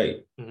 you're too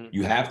late.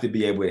 You have to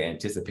be able to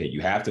anticipate.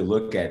 You have to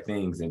look at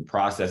things and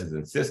processes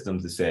and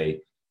systems to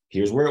say,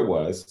 here's where it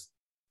was,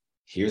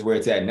 here's where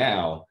it's at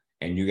now.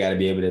 And you got to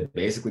be able to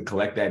basically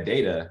collect that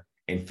data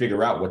and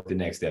figure out what the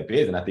next step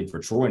is. And I think for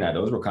Troy and I,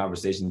 those were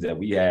conversations that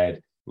we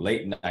had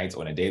late nights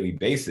on a daily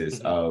basis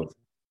of,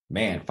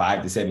 man,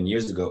 5 to 7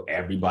 years ago,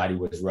 everybody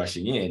was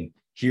rushing in.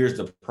 Here's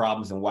the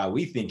problems and why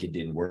we think it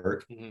didn't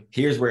work.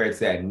 Here's where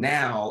it's at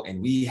now.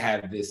 And we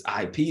have this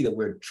IP that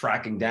we're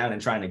tracking down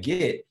and trying to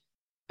get,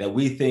 that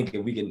we think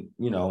if we can,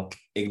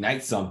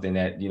 ignite something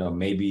that,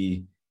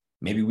 maybe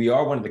we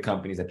are one of the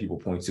companies that people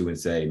point to and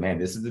say, man,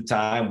 this is the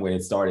time when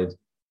it started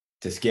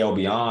to scale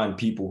beyond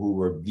people who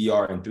were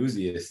VR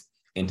enthusiasts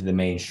into the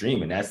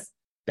mainstream. And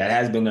that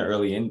has been the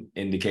early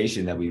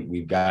indication that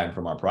we've gotten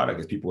from our product,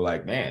 is people were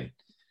like, man,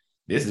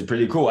 this is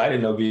pretty cool. I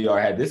didn't know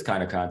VR had this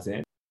kind of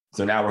content.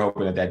 So now we're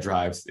hoping that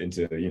drives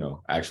into,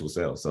 actual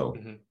sales. So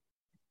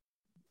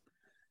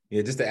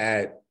yeah, just to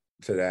add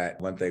to that,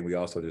 one thing we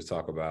also just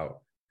talk about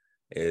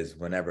is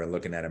whenever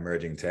looking at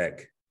emerging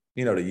tech,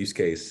 the use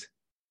case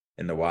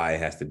and the why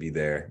has to be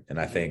there. And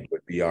I think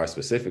with VR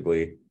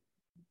specifically,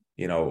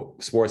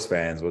 sports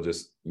fans will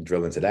just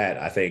drill into that.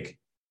 I think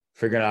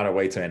figuring out a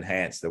way to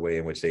enhance the way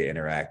in which they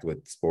interact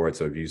with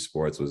sports or view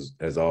sports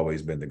has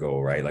always been the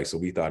goal, right? Like, so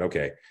we thought,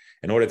 okay,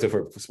 in order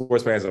for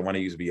sports fans that want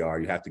to use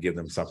VR, you have to give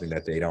them something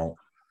that they don't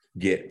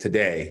get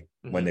today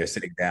when they're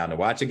sitting down to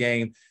watch a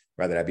game,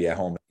 whether that be at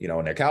home,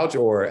 on their couch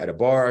or at a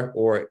bar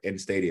or in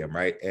stadium,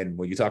 right? And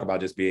when you talk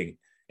about just being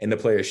in the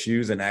player's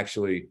shoes and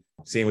actually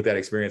seeing what that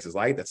experience is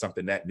like, that's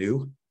something that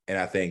new. And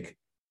I think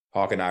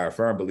Hawk and I are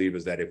firm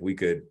believers that if we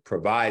could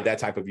provide that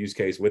type of use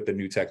case with the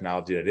new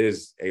technology that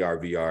is AR,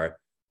 VR,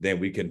 then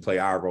we can play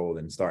our role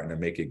in starting to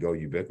make it go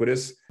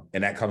ubiquitous.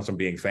 And that comes from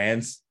being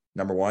fans.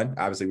 Number one,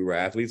 obviously we were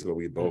athletes, but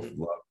we both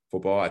love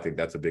football. I think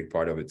that's a big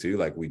part of it too.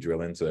 Like, we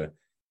drill into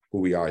who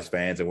we are as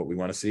fans and what we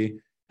want to see.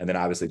 And then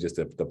obviously just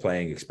the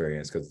playing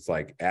experience, because it's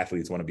like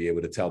athletes want to be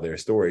able to tell their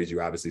stories.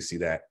 You obviously see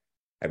that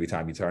every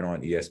time you turn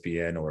on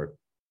ESPN or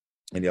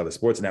any other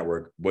sports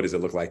network. What does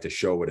it look like to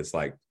show what it's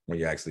like when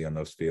you're actually on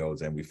those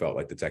fields? And we felt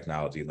like the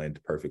technology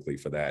lent perfectly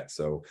for that.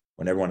 So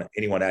when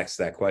anyone asks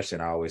that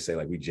question, I always say,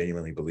 like, we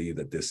genuinely believe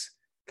that this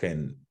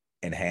can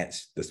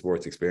enhance the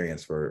sports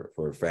experience for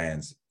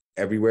fans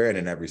everywhere and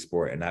in every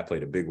sport. And that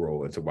played a big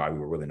role into why we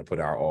were willing to put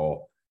our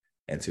all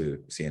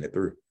into seeing it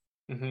through.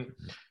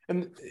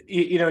 And,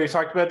 you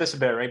talked about this a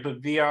bit, right?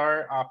 But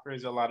VR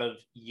offers a lot of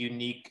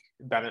unique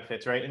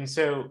benefits, right? And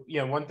so,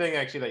 one thing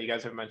actually that you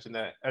guys have mentioned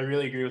that I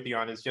really agree with you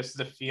on is just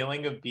the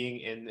feeling of being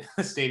in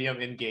the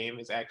stadium in game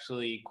is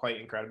actually quite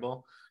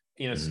incredible.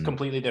 It's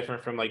completely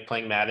different from like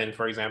playing Madden,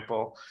 for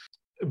example.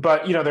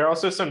 But, there are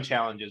also some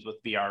challenges with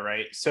VR,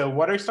 right? So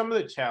what are some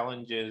of the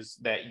challenges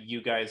that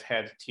you guys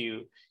had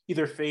to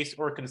either face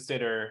or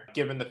consider,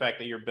 given the fact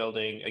that you're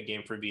building a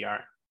game for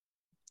VR?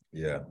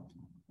 Yeah.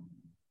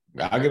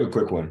 I'll give a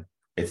quick one.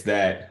 It's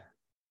that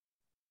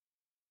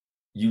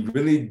you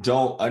really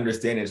don't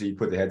understand it until you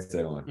put the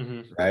headset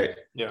on, right?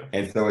 Yeah.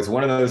 And so it's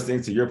one of those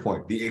things, to your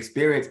point, the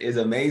experience is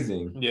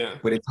amazing,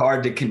 but it's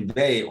hard to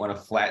convey on a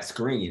flat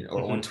screen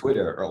or on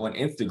Twitter or on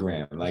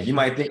Instagram. Like, you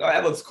might think, oh,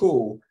 that looks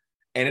cool.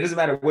 And it doesn't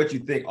matter what you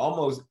think.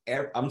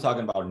 I'm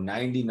talking about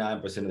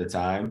 99% of the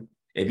time,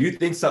 if you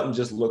think something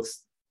just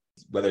looks,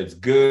 whether it's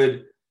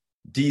good,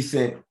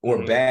 decent,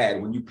 or bad,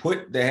 when you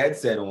put the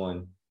headset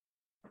on,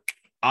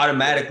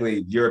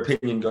 automatically your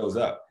opinion goes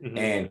up.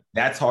 And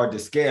that's hard to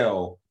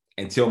scale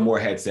until more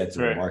headsets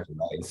are in the market,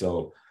 right? And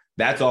so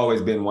that's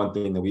always been one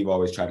thing that we've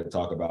always tried to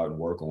talk about and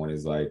work on,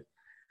 is like,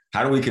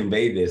 how do we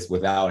convey this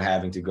without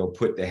having to go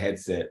put the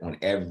headset on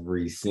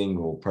every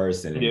single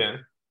person?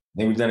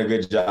 think we've done a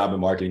good job in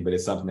marketing, but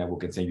it's something that we'll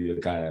continue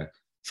to kind of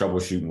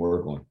troubleshoot and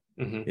work on.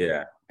 Mm-hmm.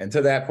 Yeah. And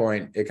to that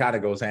point, it kind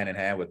of goes hand in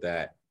hand with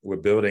that. We're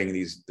building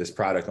this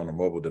product on a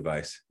mobile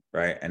device,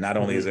 right? And not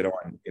only is it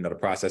on, the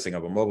processing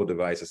of a mobile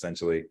device,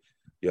 essentially,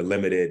 you're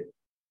limited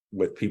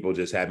with people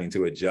just having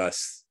to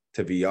adjust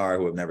to VR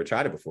who have never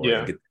tried it before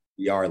and get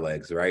VR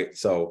legs, right?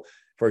 So,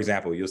 for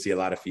example, you'll see a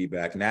lot of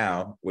feedback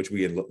now, which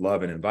we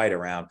love and invite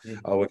around.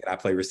 Oh, when can I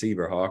play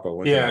receiver, Hawk? Or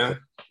when can I play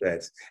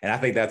defense? And I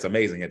think that's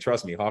amazing. And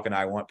trust me, Hawk and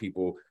I want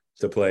people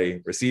to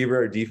play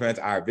receiver, defense.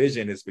 Our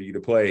vision is for you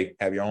to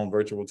have your own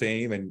virtual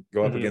team and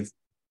go up against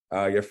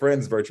your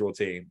friend's virtual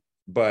team.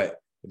 But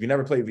if you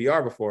never played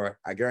VR before,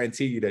 I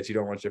guarantee you that you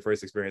don't want your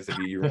first experience to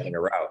be you running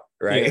a route,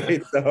 right? Yeah.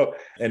 So,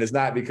 and it's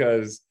not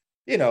because,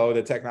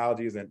 the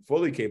technology isn't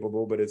fully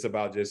capable, but it's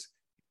about just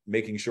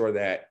making sure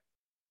that,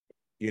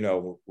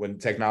 when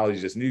technology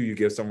is just new, you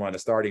give someone a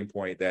starting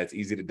point that's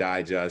easy to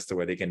digest to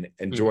where they can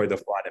enjoy the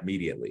fun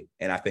immediately.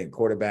 And I think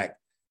quarterback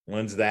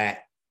lends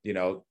that,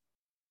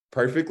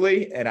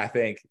 perfectly. And I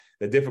think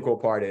the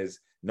difficult part is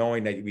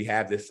knowing that we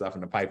have this stuff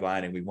in the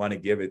pipeline and we want to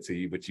give it to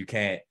you, but you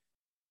can't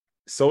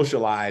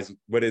socialize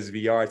what is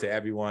VR to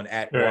everyone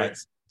at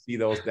once, see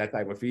that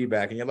type of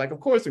feedback. And you're like, of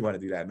course we want to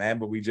do that, man,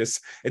 but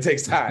it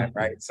takes time,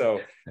 right?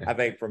 So I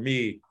think for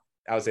me,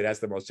 I would say that's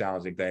the most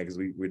challenging thing, because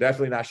we're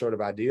definitely not short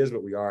of ideas,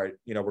 but we are,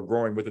 we're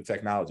growing with the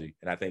technology.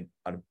 And I think,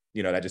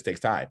 that just takes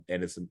time.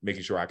 And it's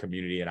making sure our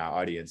community and our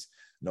audience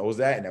knows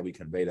that and that we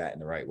convey that in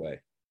the right way.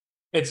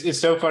 It's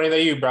so funny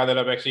that you brought that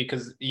up, actually,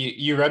 because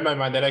you read my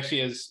mind. That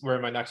actually is where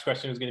my next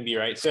question was going to be,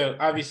 right? So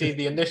obviously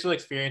the initial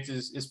experience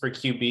is for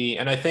QB.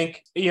 And I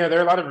think, there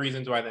are a lot of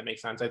reasons why that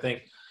makes sense. I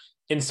think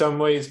in some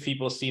ways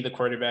people see the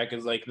quarterback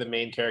as like the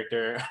main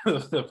character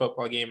of the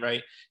football game,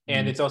 right?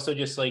 And it's also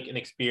just like an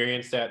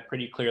experience that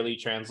pretty clearly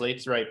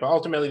translates, right? But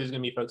ultimately there's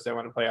going to be folks that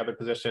want to play other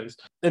positions.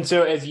 And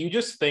so as you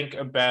just think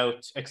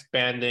about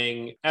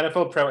expanding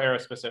NFL Pro Era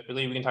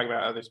specifically, we can talk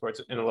about other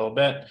sports in a little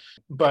bit,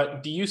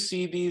 but do you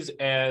see these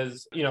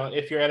as,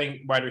 if you're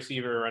adding wide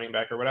receiver or running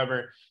back or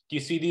whatever, do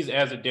you see these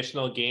as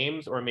additional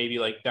games or maybe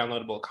like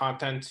downloadable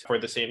content for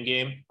the same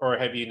game? Or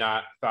have you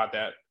not thought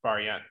that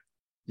far yet?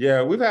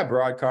 Yeah, we've had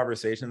broad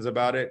conversations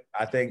about it.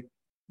 I think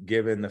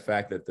given the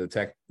fact that the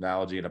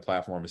technology and the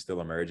platform is still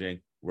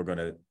emerging, we're going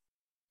to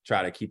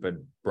try to keep a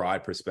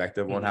broad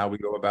perspective on how we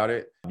go about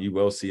it. You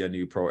will see a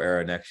new Pro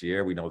Era next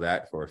year. We know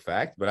that for a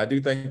fact. But I do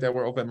think that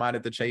we're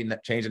open-minded to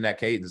changing that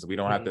cadence. We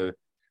don't have to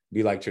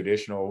be like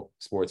traditional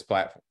sports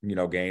platform,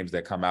 games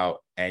that come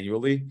out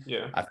annually.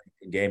 Yeah. I think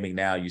in gaming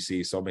now you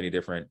see so many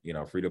different,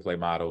 free-to-play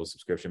models,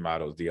 subscription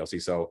models,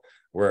 DLC. So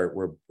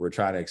we're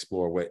trying to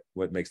explore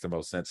what makes the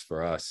most sense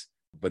for us.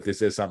 But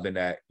this is something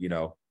that,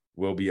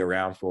 will be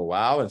around for a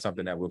while and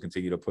something that we'll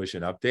continue to push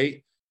and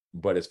update.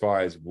 But as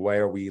far as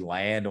where we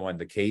land on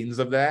the cadence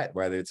of that,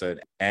 whether it's an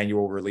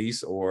annual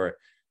release or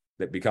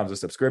that becomes a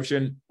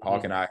subscription,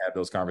 Hawk and I have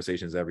those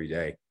conversations every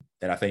day.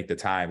 And I think the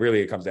time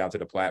really, it comes down to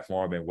the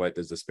platform and what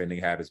does the spending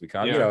habits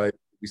become.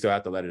 We still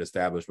have to let it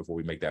establish before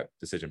we make that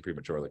decision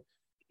prematurely.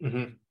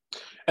 Mm-hmm.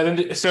 And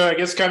then, so I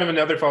guess kind of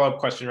another follow-up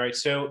question, right?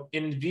 So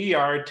in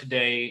VR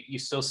today, you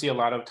still see a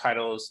lot of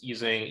titles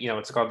using,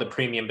 what's called the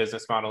premium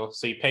business model.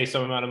 So you pay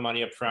some amount of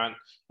money up front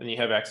and you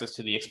have access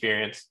to the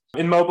experience.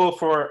 In mobile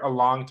for a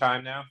long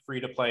time now, free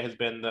to play has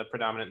been the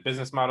predominant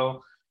business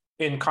model.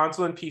 In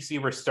console and PC,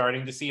 we're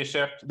starting to see a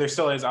shift. There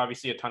still is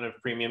obviously a ton of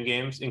premium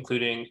games,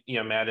 including,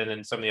 Madden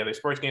and some of the other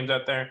sports games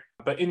out there.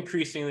 But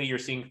increasingly, you're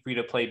seeing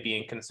free-to-play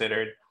being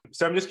considered.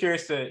 So I'm just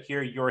curious to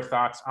hear your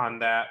thoughts on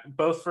that,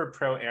 both for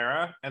Pro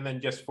Era and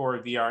then just for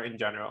VR in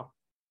general.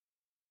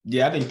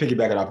 Yeah, I think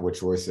piggybacking off what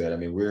Troy said, I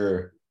mean,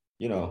 we're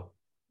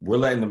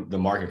letting the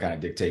market kind of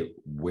dictate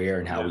where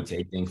and how we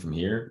take things from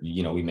here.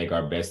 We make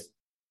our best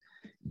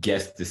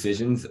guess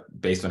decisions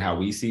based on how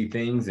we see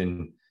things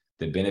and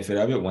the benefit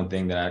of it. One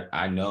thing that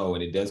I know,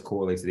 and it does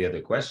correlate to the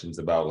other questions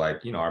about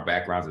our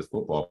backgrounds as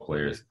football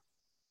players.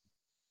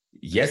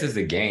 Yes, it's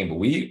a game,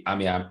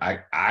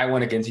 but I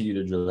want to continue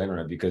to drill in on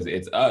it because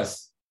it's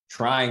us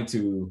trying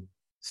to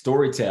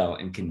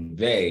storytell and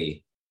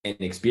convey an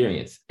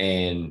experience.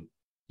 And,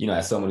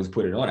 as someone who's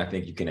put it on, I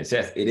think you can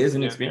attest it is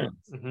an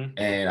experience. Mm-hmm.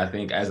 And I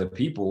think as a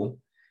people,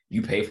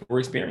 you pay for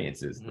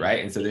experiences, right?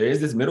 And so there is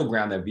this middle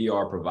ground that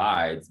VR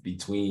provides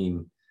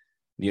between,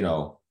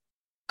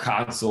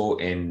 console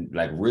and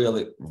like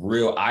real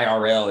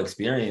IRL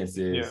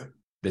experiences,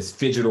 this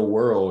digital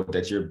world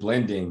that you're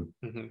blending,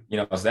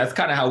 so that's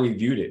kind of how we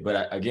viewed it.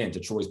 But again, to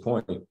Troy's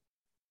point,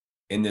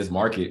 in this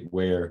market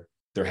where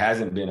there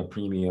hasn't been a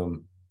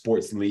premium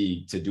sports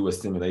league to do a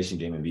simulation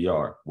game in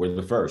VR, we're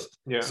the first.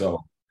 So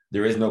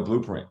there is no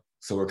blueprint.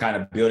 So we're kind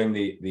of building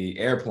the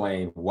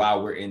airplane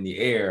while we're in the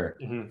air.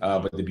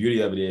 But the beauty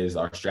of it is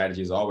our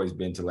strategy has always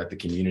been to let the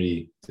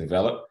community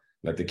develop,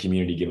 let the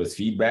community give us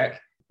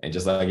feedback. And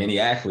just like any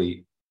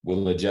athlete,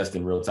 we'll adjust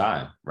in real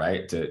time,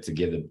 right? To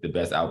give the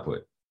best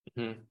output.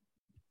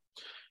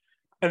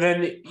 And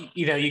then,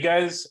 you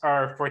guys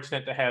are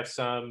fortunate to have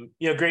some,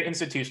 great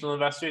institutional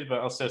investors, but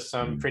also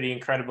some pretty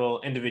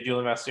incredible individual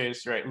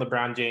investors, right?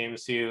 LeBron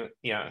James, who,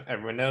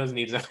 everyone knows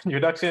needs an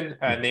introduction,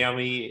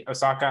 Naomi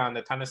Osaka on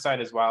the tennis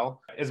side as well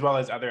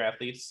as other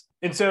athletes.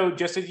 And so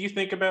just as you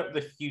think about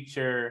the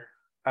future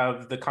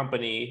of the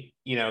company,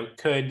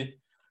 could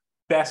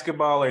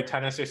basketball or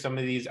tennis or some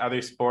of these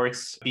other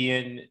sports be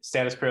in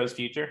Status Pro's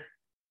future?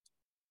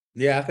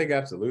 Yeah, I think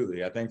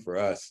absolutely. I think for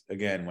us,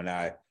 again, when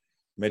I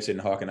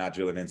mentioned Hawk and I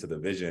drilling into the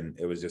vision,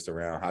 it was just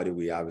around how do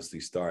we obviously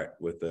start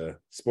with the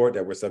sport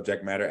that we're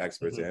subject matter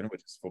experts in,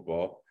 which is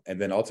football, and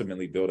then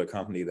ultimately build a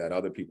company that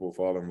other people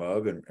fall in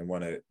love and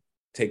want to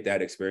take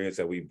that experience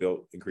that we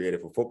built and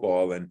created for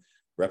football and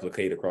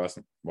replicate across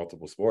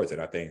multiple sports.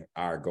 And I think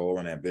our goal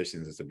and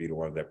ambitions is to be the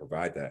ones that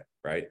provide that,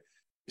 right?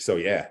 So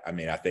yeah, I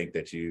mean, I think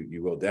that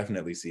you will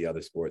definitely see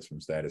other sports from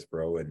Status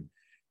Pro, and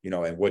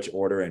in which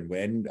order and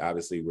when.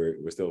 Obviously,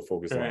 we're still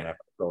focused on that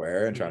pro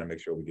era and trying to make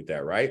sure we get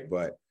that right.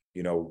 But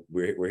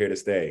we're here to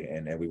stay,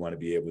 and we want to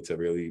be able to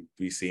really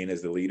be seen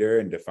as the leader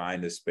and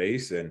define this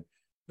space and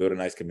build a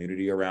nice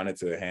community around it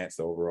to enhance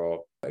the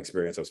overall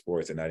experience of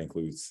sports, and that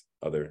includes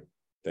other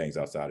things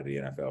outside of the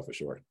NFL for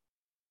sure.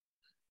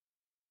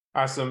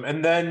 Awesome.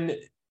 And then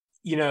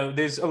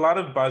there's a lot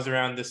of buzz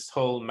around this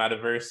whole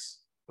metaverse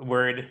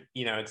word.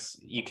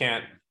 You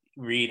can't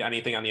read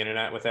anything on the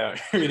internet without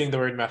reading the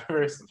word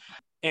metaverse.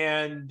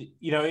 And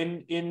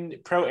in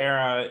pro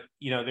era,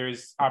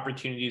 there's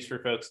opportunities for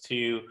folks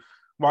to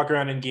walk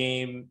around in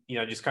game,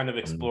 just kind of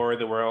explore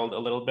the world a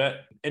little bit.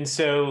 And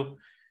so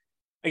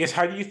I guess,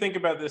 how do you think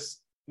about this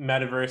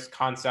metaverse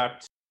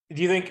concept?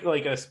 Do you think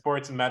like a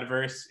sports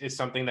metaverse is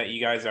something that you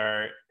guys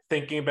are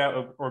thinking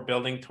about or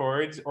building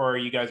towards, or are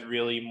you guys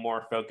really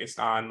more focused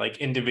on like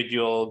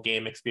individual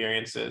game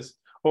experiences?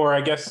 Or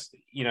I guess,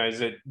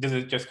 does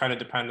it just kind of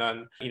depend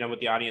on, what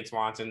the audience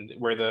wants and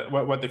where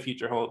what the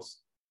future holds?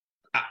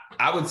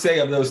 I would say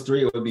of those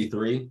three, it would be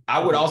three.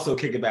 I would also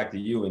kick it back to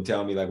you and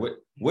tell me like,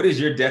 what is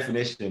your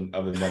definition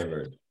of the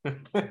metaverse?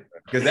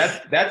 Because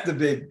that's the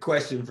big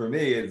question for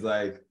me, is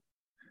like,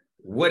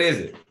 what is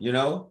it?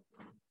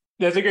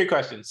 That's a great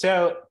question.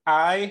 So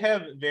I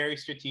have very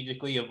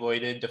strategically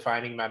avoided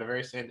defining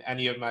metaverse in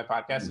any of my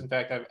podcasts. In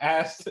fact, I've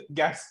asked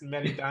guests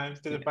many times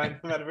to define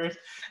the metaverse.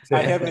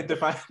 I haven't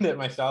defined it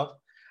myself.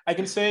 I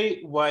can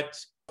say what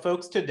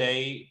folks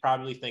today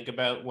probably think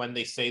about when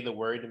they say the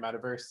word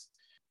metaverse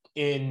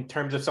in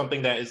terms of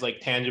something that is like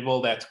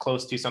tangible, that's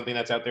close to something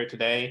that's out there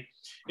today.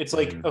 It's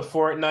like a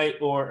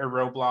Fortnite or a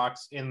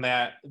Roblox, in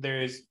that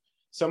there's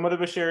somewhat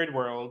of a shared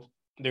world.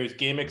 There's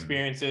game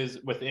experiences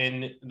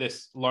within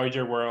this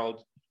larger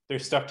world.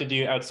 There's stuff to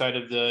do outside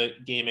of the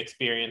game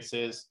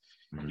experiences.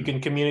 You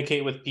can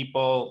communicate with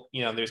people,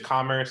 there's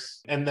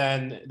commerce, and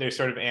then there's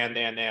sort of and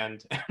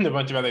a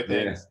bunch of other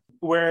things. Yeah.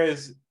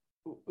 Whereas,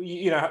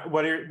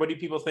 what do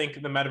people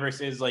think the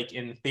metaverse is like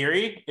in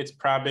theory? It's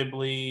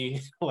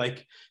probably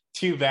like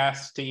too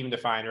vast to even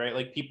define, right?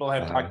 Like people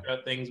have talked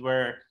about things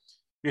where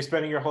you're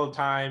spending your whole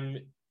time,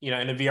 in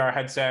a VR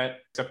headset,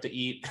 except to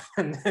eat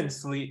and then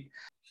sleep.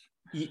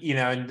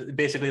 And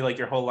basically like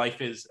your whole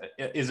life is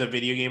a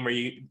video game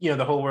where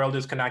the whole world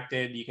is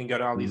connected. You can go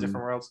to all these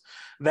different worlds.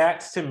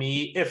 That's, to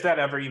me, if that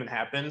ever even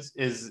happens,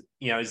 is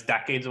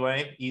decades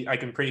away. I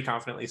can pretty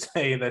confidently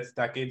say that's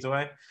decades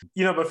away.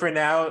 But for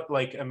now,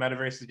 like a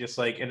metaverse is just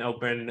like an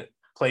open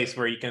place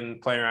where you can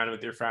play around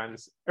with your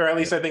friends, or at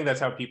least I think that's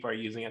how people are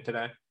using it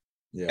today.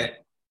 Yeah.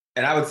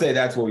 And I would say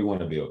that's what we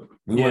want to build.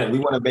 We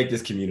want to make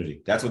this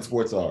community. That's what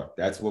sports are.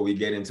 That's what we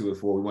get into it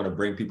for. We want to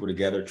bring people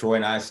together. Troy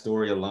and I's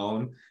story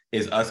alone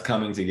is us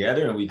coming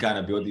together, and we kind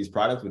of build these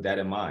products with that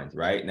in mind.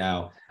 Right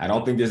now, I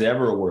don't think there's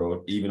ever a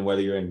world, even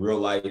whether you're in real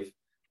life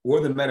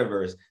or the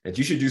metaverse, that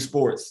you should do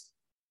sports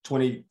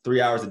 23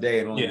 hours a day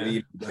and only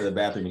leave to go to the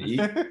bathroom and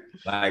eat.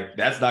 Like,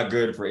 that's not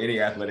good for any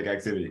athletic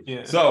activity.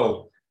 Yeah.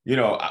 So,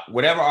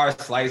 whatever our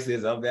slice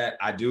is of that,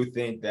 I do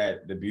think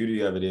that the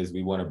beauty of it is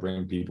we want to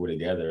bring people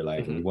together.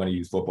 Like, we want to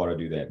use football to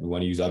do that. We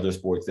want to use other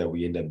sports that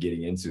we end up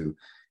getting into.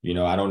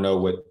 I don't know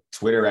what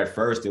Twitter at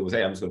first, it was,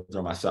 hey, I'm just going to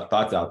throw my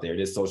thoughts out there. It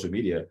is social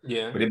media.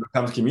 Yeah. But it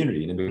becomes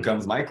community, and it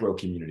becomes micro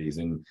communities.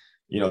 And,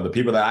 the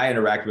people that I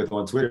interact with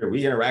on Twitter,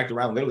 we interact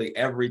around literally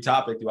every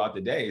topic throughout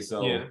the day.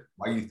 So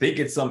while you think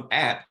it's some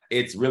app,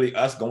 it's really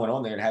us going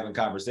on there and having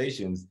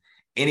conversations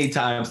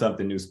anytime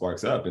something new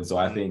sparks up. And so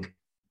I think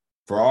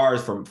for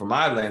ours, from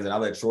my lens, and I'll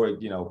let Troy,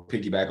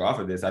 piggyback off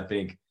of this, I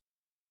think,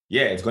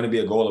 it's going to be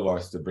a goal of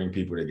ours to bring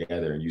people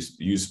together and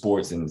use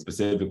sports, and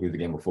specifically the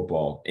game of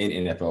football in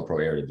NFL pro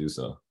era to do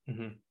so.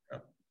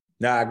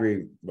 No, I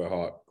agree with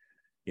Hawk.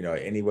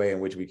 Any way in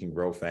which we can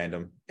grow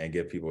fandom and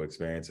give people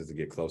experiences to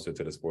get closer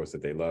to the sports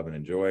that they love and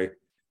enjoy,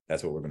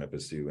 that's what we're going to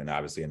pursue. And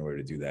obviously, in order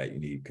to do that, you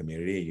need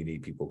community, you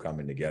need people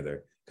coming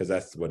together, because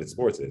that's what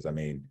sports is. I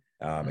mean,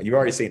 and you've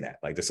already seen that,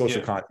 like the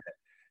social content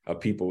of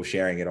people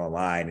sharing it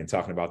online and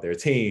talking about their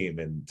team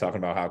and talking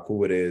about how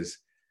cool it is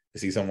to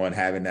see someone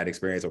having that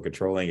experience or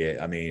controlling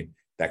it. I mean,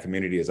 that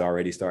community is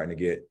already starting to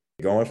get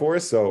going for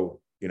us. So,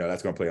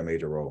 that's going to play a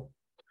major role.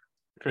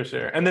 For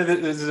sure. And then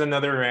this is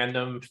another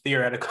random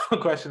theoretical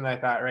question that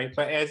I thought, right?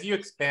 But as you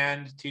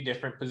expand to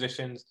different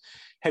positions,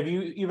 have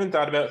you even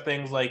thought about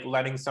things like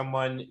letting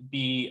someone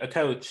be a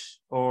coach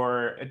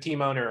or a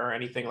team owner or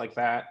anything like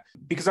that?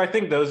 Because I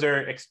think those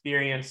are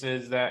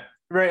experiences that,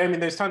 right? I mean,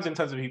 there's tons and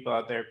tons of people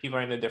out there. People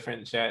are in a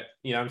different jet.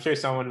 You know, I'm sure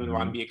someone would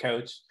want to be a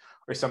coach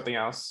or something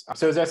else.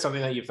 So is that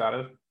something that you've thought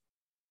of?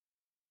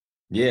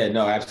 Yeah,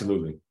 no,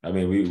 absolutely. I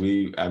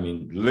mean, I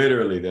mean,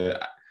 literally,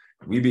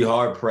 we'd be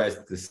hard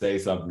pressed to say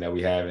something that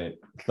we haven't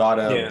thought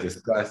of,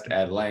 discussed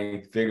at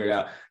length, figured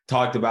out,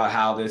 talked about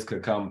how this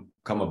could come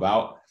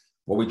about.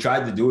 What we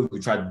tried to do is we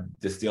tried to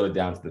distill it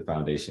down to the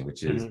foundation,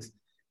 which is,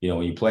 you know,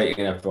 when you play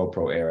NFL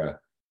Pro Era,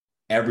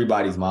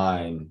 everybody's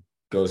mind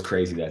goes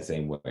crazy that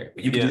same way.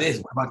 You can do this,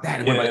 what about that?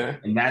 And, what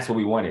about, and that's what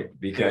we wanted,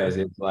 because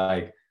it's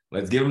like,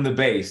 let's give them the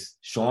base,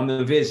 show them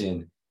the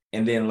vision,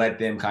 and then let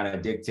them kind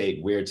of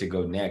dictate where to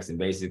go next, and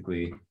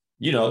basically,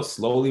 you know,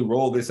 slowly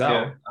roll this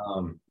out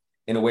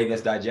in a way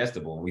that's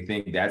digestible. And we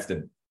think that's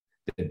the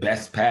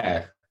best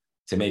path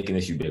to making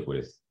this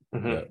ubiquitous.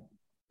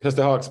 Because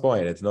to Hawk's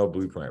point, it's no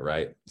blueprint,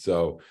 right?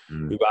 So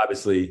we've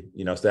obviously,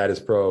 you know, Status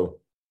Pro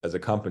as a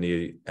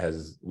company,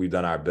 we've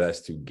done our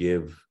best to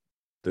give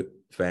the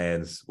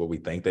fans what we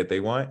think that they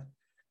want.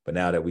 But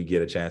now that we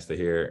get a chance to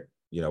hear,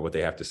 you know, what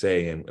they have to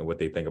say and what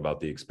they think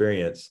about the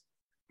experience,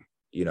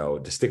 you know,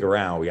 to stick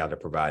around, we have to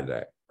provide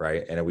that,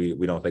 right? And we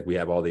don't think we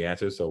have all the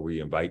answers, so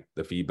we invite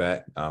the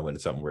feedback when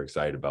it's something we're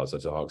excited about, such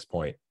as Hawk's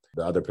point.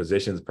 The other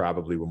positions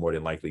probably will more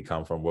than likely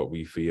come from what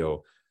we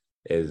feel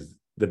is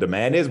the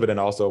demand is, but then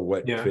also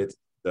what fits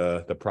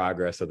the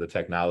progress of the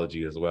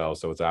technology as well.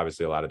 So it's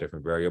obviously a lot of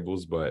different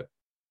variables, but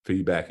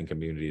feedback and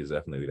community is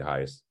definitely the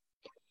highest.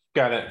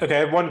 Got it. Okay, I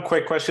have one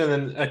quick question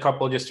and a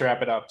couple just to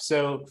wrap it up.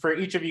 So for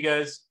each of you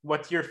guys,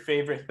 what's your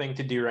favorite thing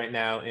to do right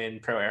now in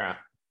Pro Era?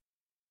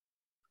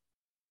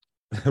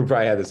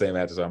 Probably have the same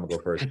answer, so I'm gonna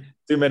go first.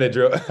 2-minute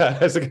drill.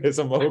 It's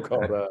a mode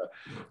called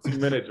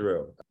 2-minute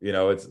drill. You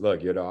know, it's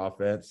look, you're the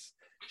offense,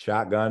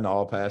 shotgun,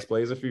 all pass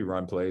plays, a few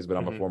run plays, but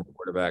I'm a former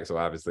quarterback, so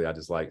obviously I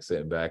just like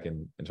sitting back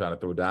and trying to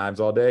throw dimes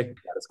all day. You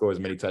gotta score as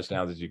many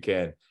touchdowns as you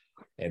can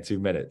in 2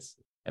 minutes.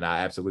 And I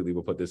absolutely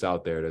will put this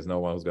out there. There's no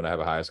one who's gonna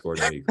have a higher score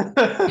than me. So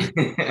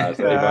anybody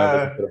listen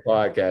to the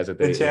podcast, if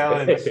they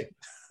challenge.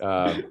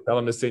 Tell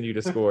them to send you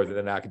the scores, and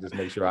then I can just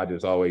make sure I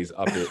just always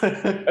up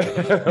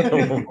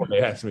it when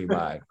they ask me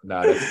mine.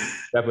 No, that's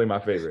definitely my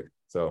favorite.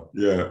 So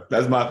yeah,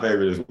 that's my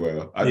favorite as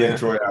well. I think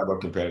Troy Alba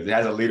competitive. It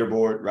has a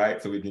leaderboard,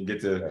 right? So we can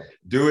get to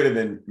do it and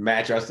then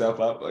match ourselves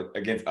up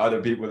against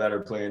other people that are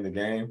playing the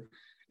game.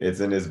 It's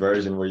in this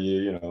version where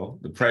you know,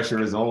 the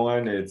pressure is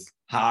on. It's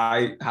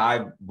high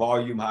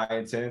volume, high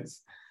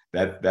intense.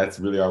 That's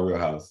really our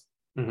wheelhouse.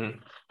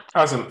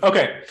 Awesome.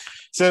 Okay.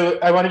 So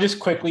I want to just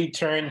quickly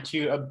turn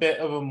to a bit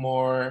of a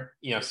more,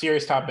 you know,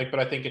 serious topic, but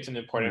I think it's an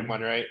important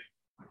one, right?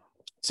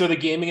 So the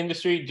gaming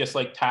industry, just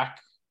like tech,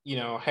 you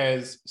know,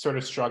 has sort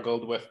of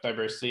struggled with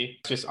diversity.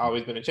 It's just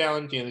always been a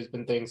challenge. You know, there's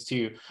been things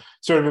to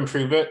sort of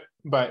improve it,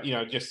 but, you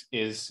know, it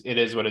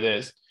is what it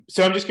is.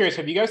 So I'm just curious,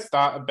 have you guys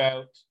thought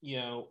about, you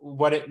know,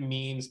 what it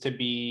means to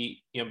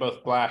be, you know,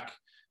 both Black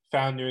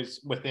founders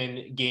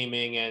within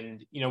gaming,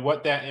 and, you know,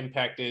 what that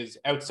impact is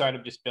outside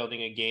of just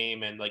building a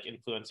game and like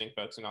influencing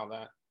folks and all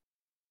that?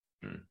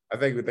 I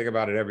think we think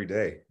about it every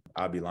day.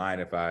 I'd be lying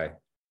if I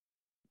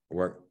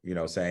weren't, you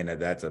know, saying that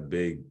that's a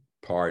big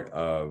part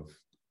of,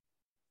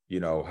 you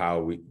know,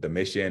 how the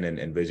mission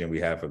and vision we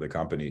have for the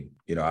company.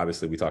 You know,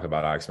 obviously we talk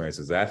about our experience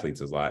as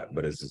athletes a lot,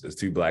 but it's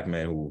two Black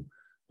men who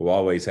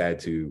always had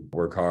to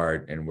work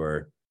hard and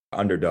were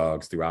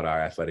underdogs throughout our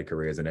athletic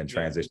careers, and then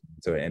transition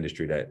to an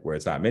industry where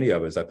it's not many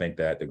of us. I think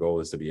that the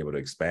goal is to be able to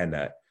expand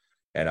that.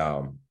 And,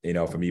 you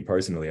know, for me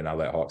personally, and I'll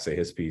let Hawk say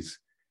his piece,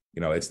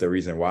 you know, it's the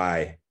reason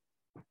why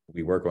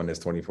we work on this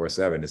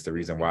 24/7. It's the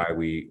reason why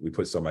we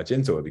put so much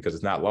into it, because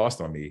it's not lost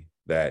on me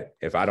that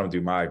if I don't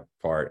do my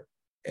part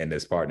in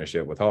this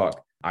partnership with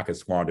Hawk, I could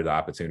squander the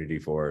opportunity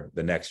for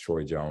the next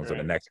Troy Jones or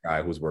the next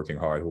guy who's working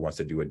hard, who wants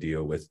to do a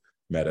deal with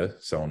Meta,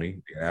 Sony,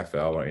 the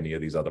NFL, or any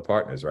of these other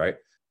partners, right?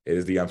 It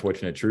is the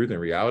unfortunate truth and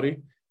reality.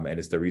 And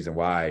it's the reason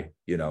why,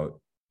 you know,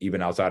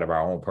 even outside of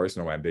our own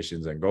personal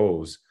ambitions and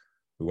goals,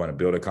 we want to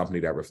build a company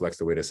that reflects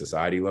the way the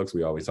society looks.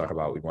 We always talk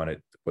about we want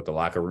it with the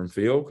locker room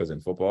feel, because in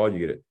football,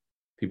 you get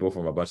people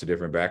from a bunch of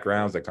different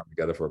backgrounds that come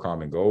together for a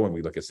common goal, and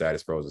we look at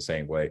Status Pros the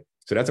same way.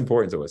 So that's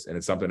important to us, and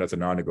it's something that's a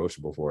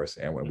non-negotiable for us.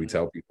 And when we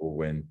tell people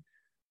when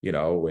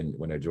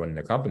they're joining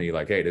the company,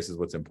 like, hey, this is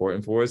what's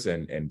important for us,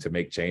 and to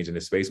make change in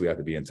this space, we have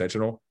to be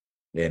intentional,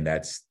 and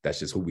that's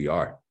just who we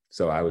are.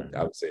 So I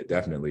would say it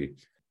definitely,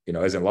 you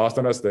know, isn't lost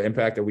on us, the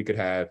impact that we could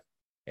have,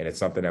 and it's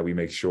something that we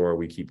make sure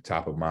we keep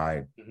top of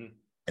mind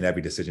in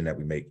every decision that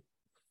we make.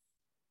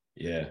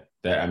 Yeah,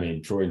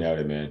 Troy nailed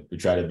it, man. We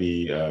try to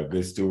be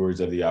good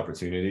stewards of the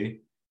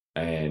opportunity.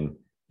 And,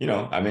 you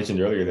know, I mentioned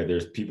earlier that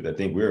there's people that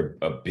think we're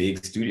a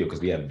big studio because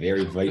we have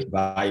very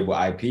valuable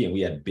IP and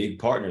we have big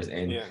partners,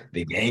 and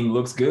the game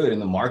looks good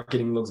and the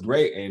marketing looks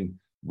great. And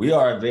we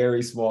are a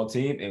very small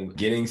team, and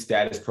getting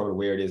Status Pro to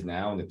where it is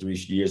now in the 3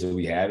 years that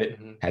we have it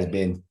has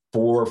been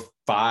 4 or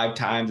 5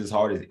 times as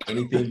hard as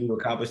anything we've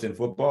accomplished in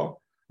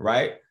football,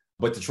 right?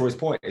 But to Troy's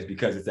point, is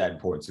because it's that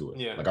important to us.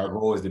 Yeah. Like, our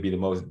goal is to be the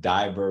most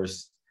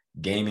diverse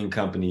gaming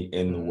company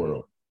in the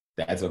world.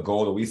 That's a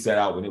goal that we set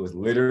out when it was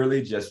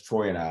literally just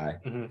Troy and I,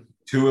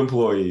 2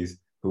 employees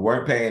who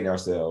weren't paying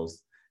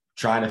ourselves,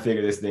 trying to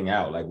figure this thing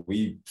out. Like,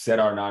 we set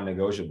our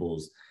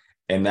non-negotiables,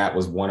 and that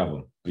was one of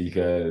them,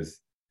 because,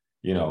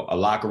 you know, a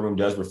locker room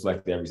does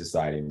reflect every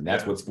society, and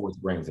that's what sports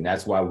brings. And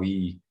that's why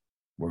we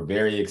were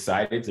very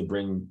excited to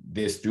bring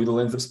this through the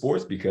lens of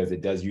sports, because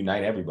it does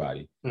unite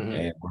everybody.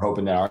 And we're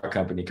hoping that our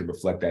company can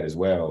reflect that as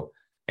well.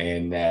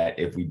 And that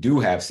if we do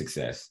have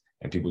success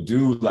and people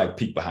do like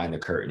peek behind the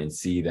curtain and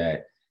see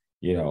that,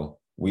 you know,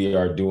 we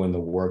are doing the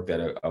work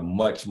that a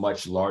much,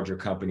 much larger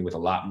company with a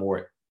lot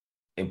more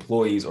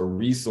employees or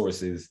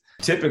resources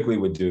typically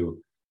would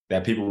do,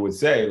 that people would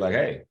say, like,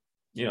 hey,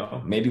 you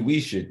know, maybe we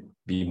should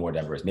be more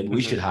diverse. Maybe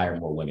we should hire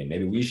more women.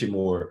 Maybe we should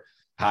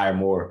hire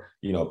more,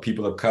 you know,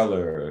 people of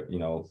color, you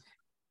know,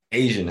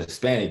 Asian,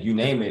 Hispanic, you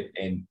name it,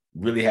 and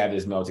really have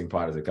this melting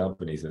pot as a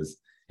company. So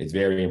it's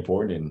very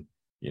important. And,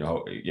 you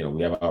know,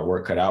 we have our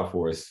work cut out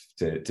for us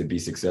to be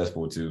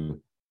successful,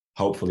 to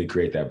hopefully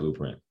create that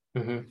blueprint.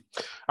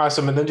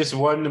 Awesome. And then just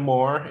one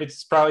more.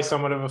 It's probably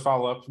somewhat of a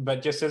follow-up,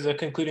 but just as a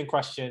concluding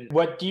question,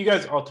 what do you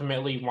guys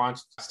ultimately want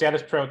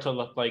Status Pro to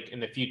look like in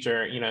the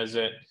future? You know, is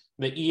it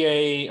the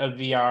EA of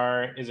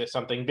VR? Is it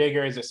something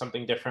bigger? Is it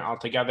something different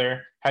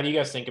altogether? How do you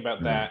guys think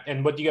about that?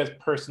 And what do you guys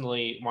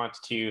personally want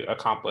to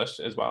accomplish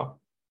as well?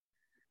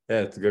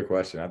 Yeah, it's a good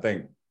question. I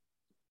think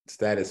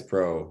Status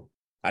Pro,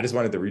 I just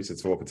wanted to reach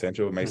its full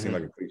potential. It may seem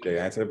like a cliche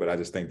answer, but I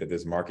just think that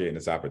this market and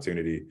this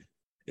opportunity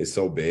is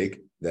so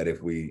big that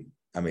if we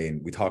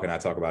talk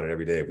about it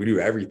every day. If we do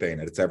everything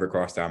that's ever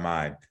crossed our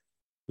mind,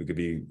 we could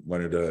be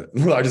one of the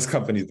largest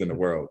companies in the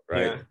world,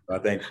 right? I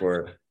think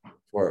for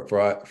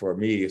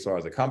me, as far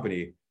as a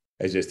company,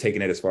 is just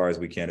taking it as far as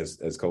we can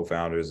as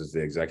co-founders, as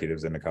the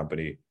executives in the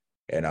company,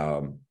 and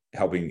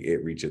helping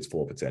it reach its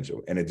full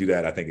potential. And to do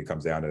that, I think it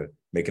comes down to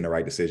making the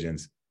right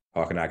decisions.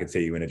 Hawk and I can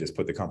tell you in and just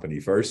put the company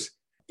first,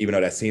 even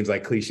though that seems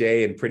like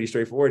cliche and pretty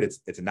straightforward.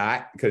 It's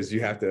not, because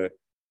you have to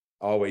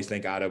always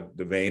think out of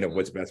the vein of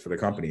what's best for the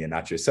company and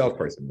not yourself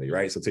personally,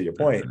 right? So to your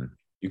point,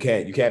 you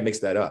can't mix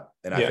that up.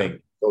 And I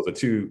think those are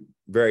 2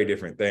 very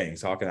different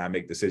things. Hawk and I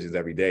make decisions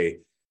every day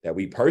that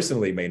we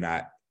personally may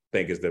not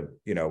think is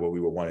what we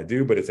would want to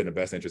do, but it's in the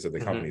best interest of the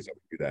company. So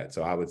we do that.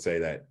 So I would say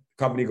that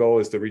company goal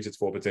is to reach its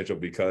full potential,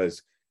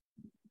 because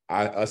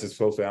us as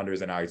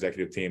co-founders and our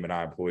executive team and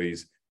our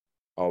employees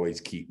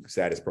always keep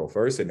Status Pro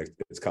first and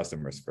its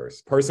customers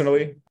first.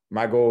 Personally,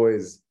 my goal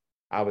is,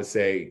 I would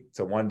say,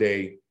 to one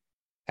day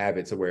have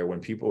it to where when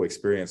people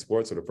experience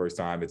sports for the first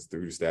time, it's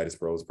through Status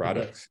Pro's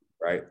products,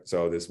 right?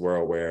 So this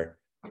world where,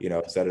 you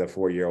know, instead of a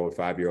 4-year-old,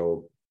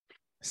 5-year-old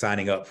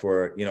signing up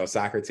for, you know, a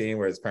soccer team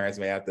where his parents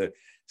may have to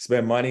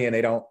spend money and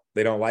they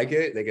don't like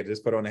it, they could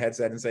just put on the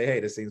headset and say,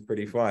 hey, this seems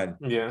pretty fun.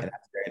 And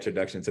that's their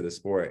introduction to the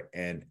sport.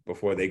 And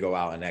before they go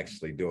out and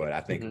actually do it, I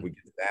think if we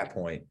get to that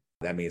point,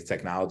 that means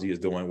technology is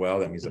doing well.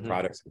 That means the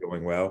products are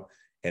doing well.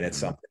 And it's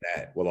something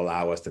that will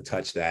allow us to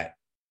touch that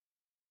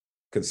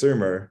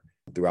consumer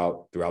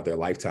throughout their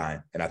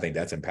lifetime. And I think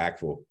that's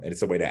impactful. And it's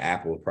the way that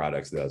Apple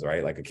products does,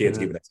 right? Like a kid's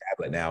given a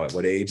tablet now at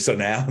what age? So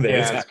now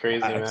it's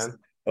crazy, man.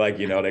 Like,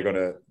 you know,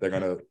 they're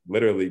gonna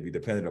literally be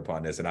dependent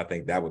upon this. And I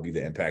think that would be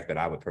the impact that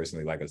I would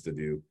personally like us to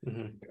do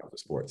for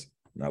sports.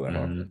 I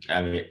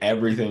mean,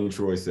 everything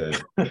Troy said,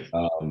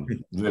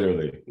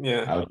 literally.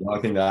 The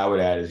only thing that I would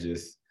add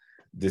is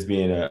just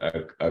being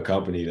a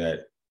company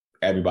that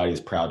everybody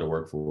is proud to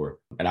work for.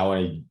 And I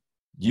want to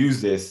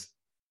use this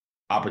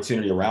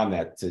opportunity around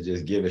that to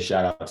just give a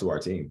shout out to our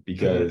team,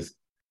 because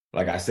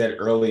like I said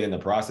early in the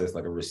process,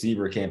 like a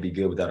receiver can't be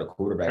good without a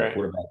quarterback. A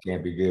quarterback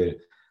can't be good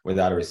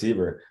without a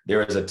receiver.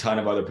 There is a ton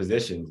of other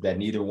positions that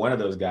neither one of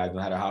those guys, no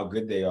matter how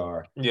good they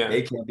are,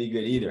 they can't be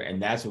good either.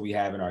 And that's what we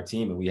have in our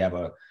team. And we have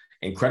a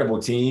incredible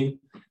team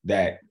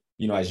that,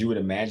 you know, as you would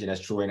imagine,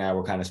 as Troy and I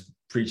were kind of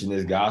preaching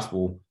this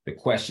gospel, the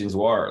questions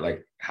were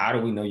like, how do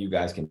we know you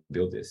guys can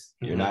build this?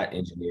 You're not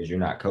engineers, you're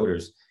not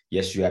coders.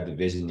 Yes, you have the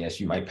vision. Yes,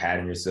 you might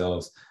pattern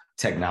yourselves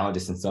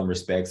technologists in some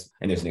respects,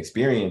 and there's an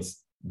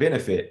experience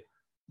benefit,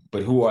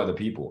 but who are the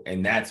people?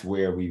 And that's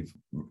where we've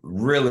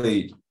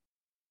really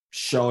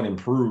shown and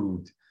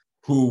proved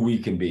who we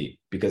can be,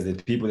 because the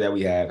people that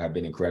we have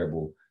been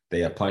incredible.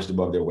 They have punched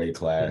above their weight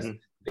class.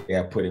 They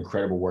have put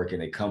incredible work in.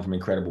 They come from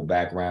incredible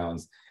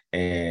backgrounds.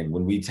 And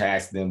when we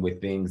task them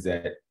with things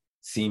that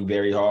seem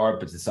very hard,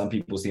 but to some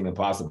people seem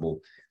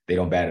impossible, they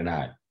don't bat an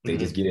eye. They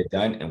just get it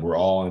done, and we're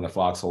all in the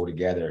foxhole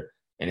together.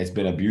 And it's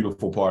been a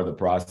beautiful part of the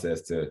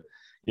process to,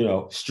 you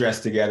know, stress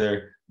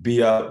together,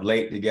 be up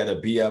late together,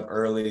 be up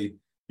early,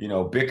 you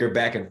know, bicker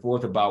back and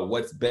forth about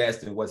what's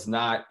best and what's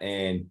not,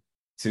 and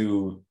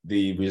to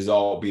the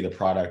result be the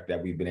product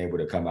that we've been able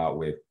to come out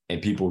with,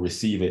 and people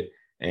receive it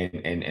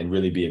and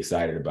really be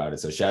excited about it.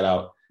 So shout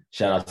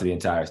out to the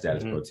entire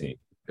Status Pro team.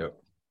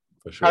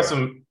 For sure.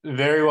 Awesome.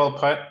 Very well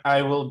put.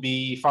 I will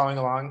be following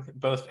along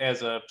both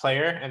as a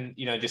player and,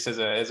 just as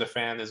a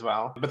fan as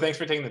well. But thanks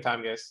for taking the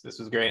time, guys. This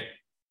was great.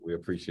 We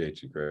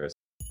appreciate you, Chris.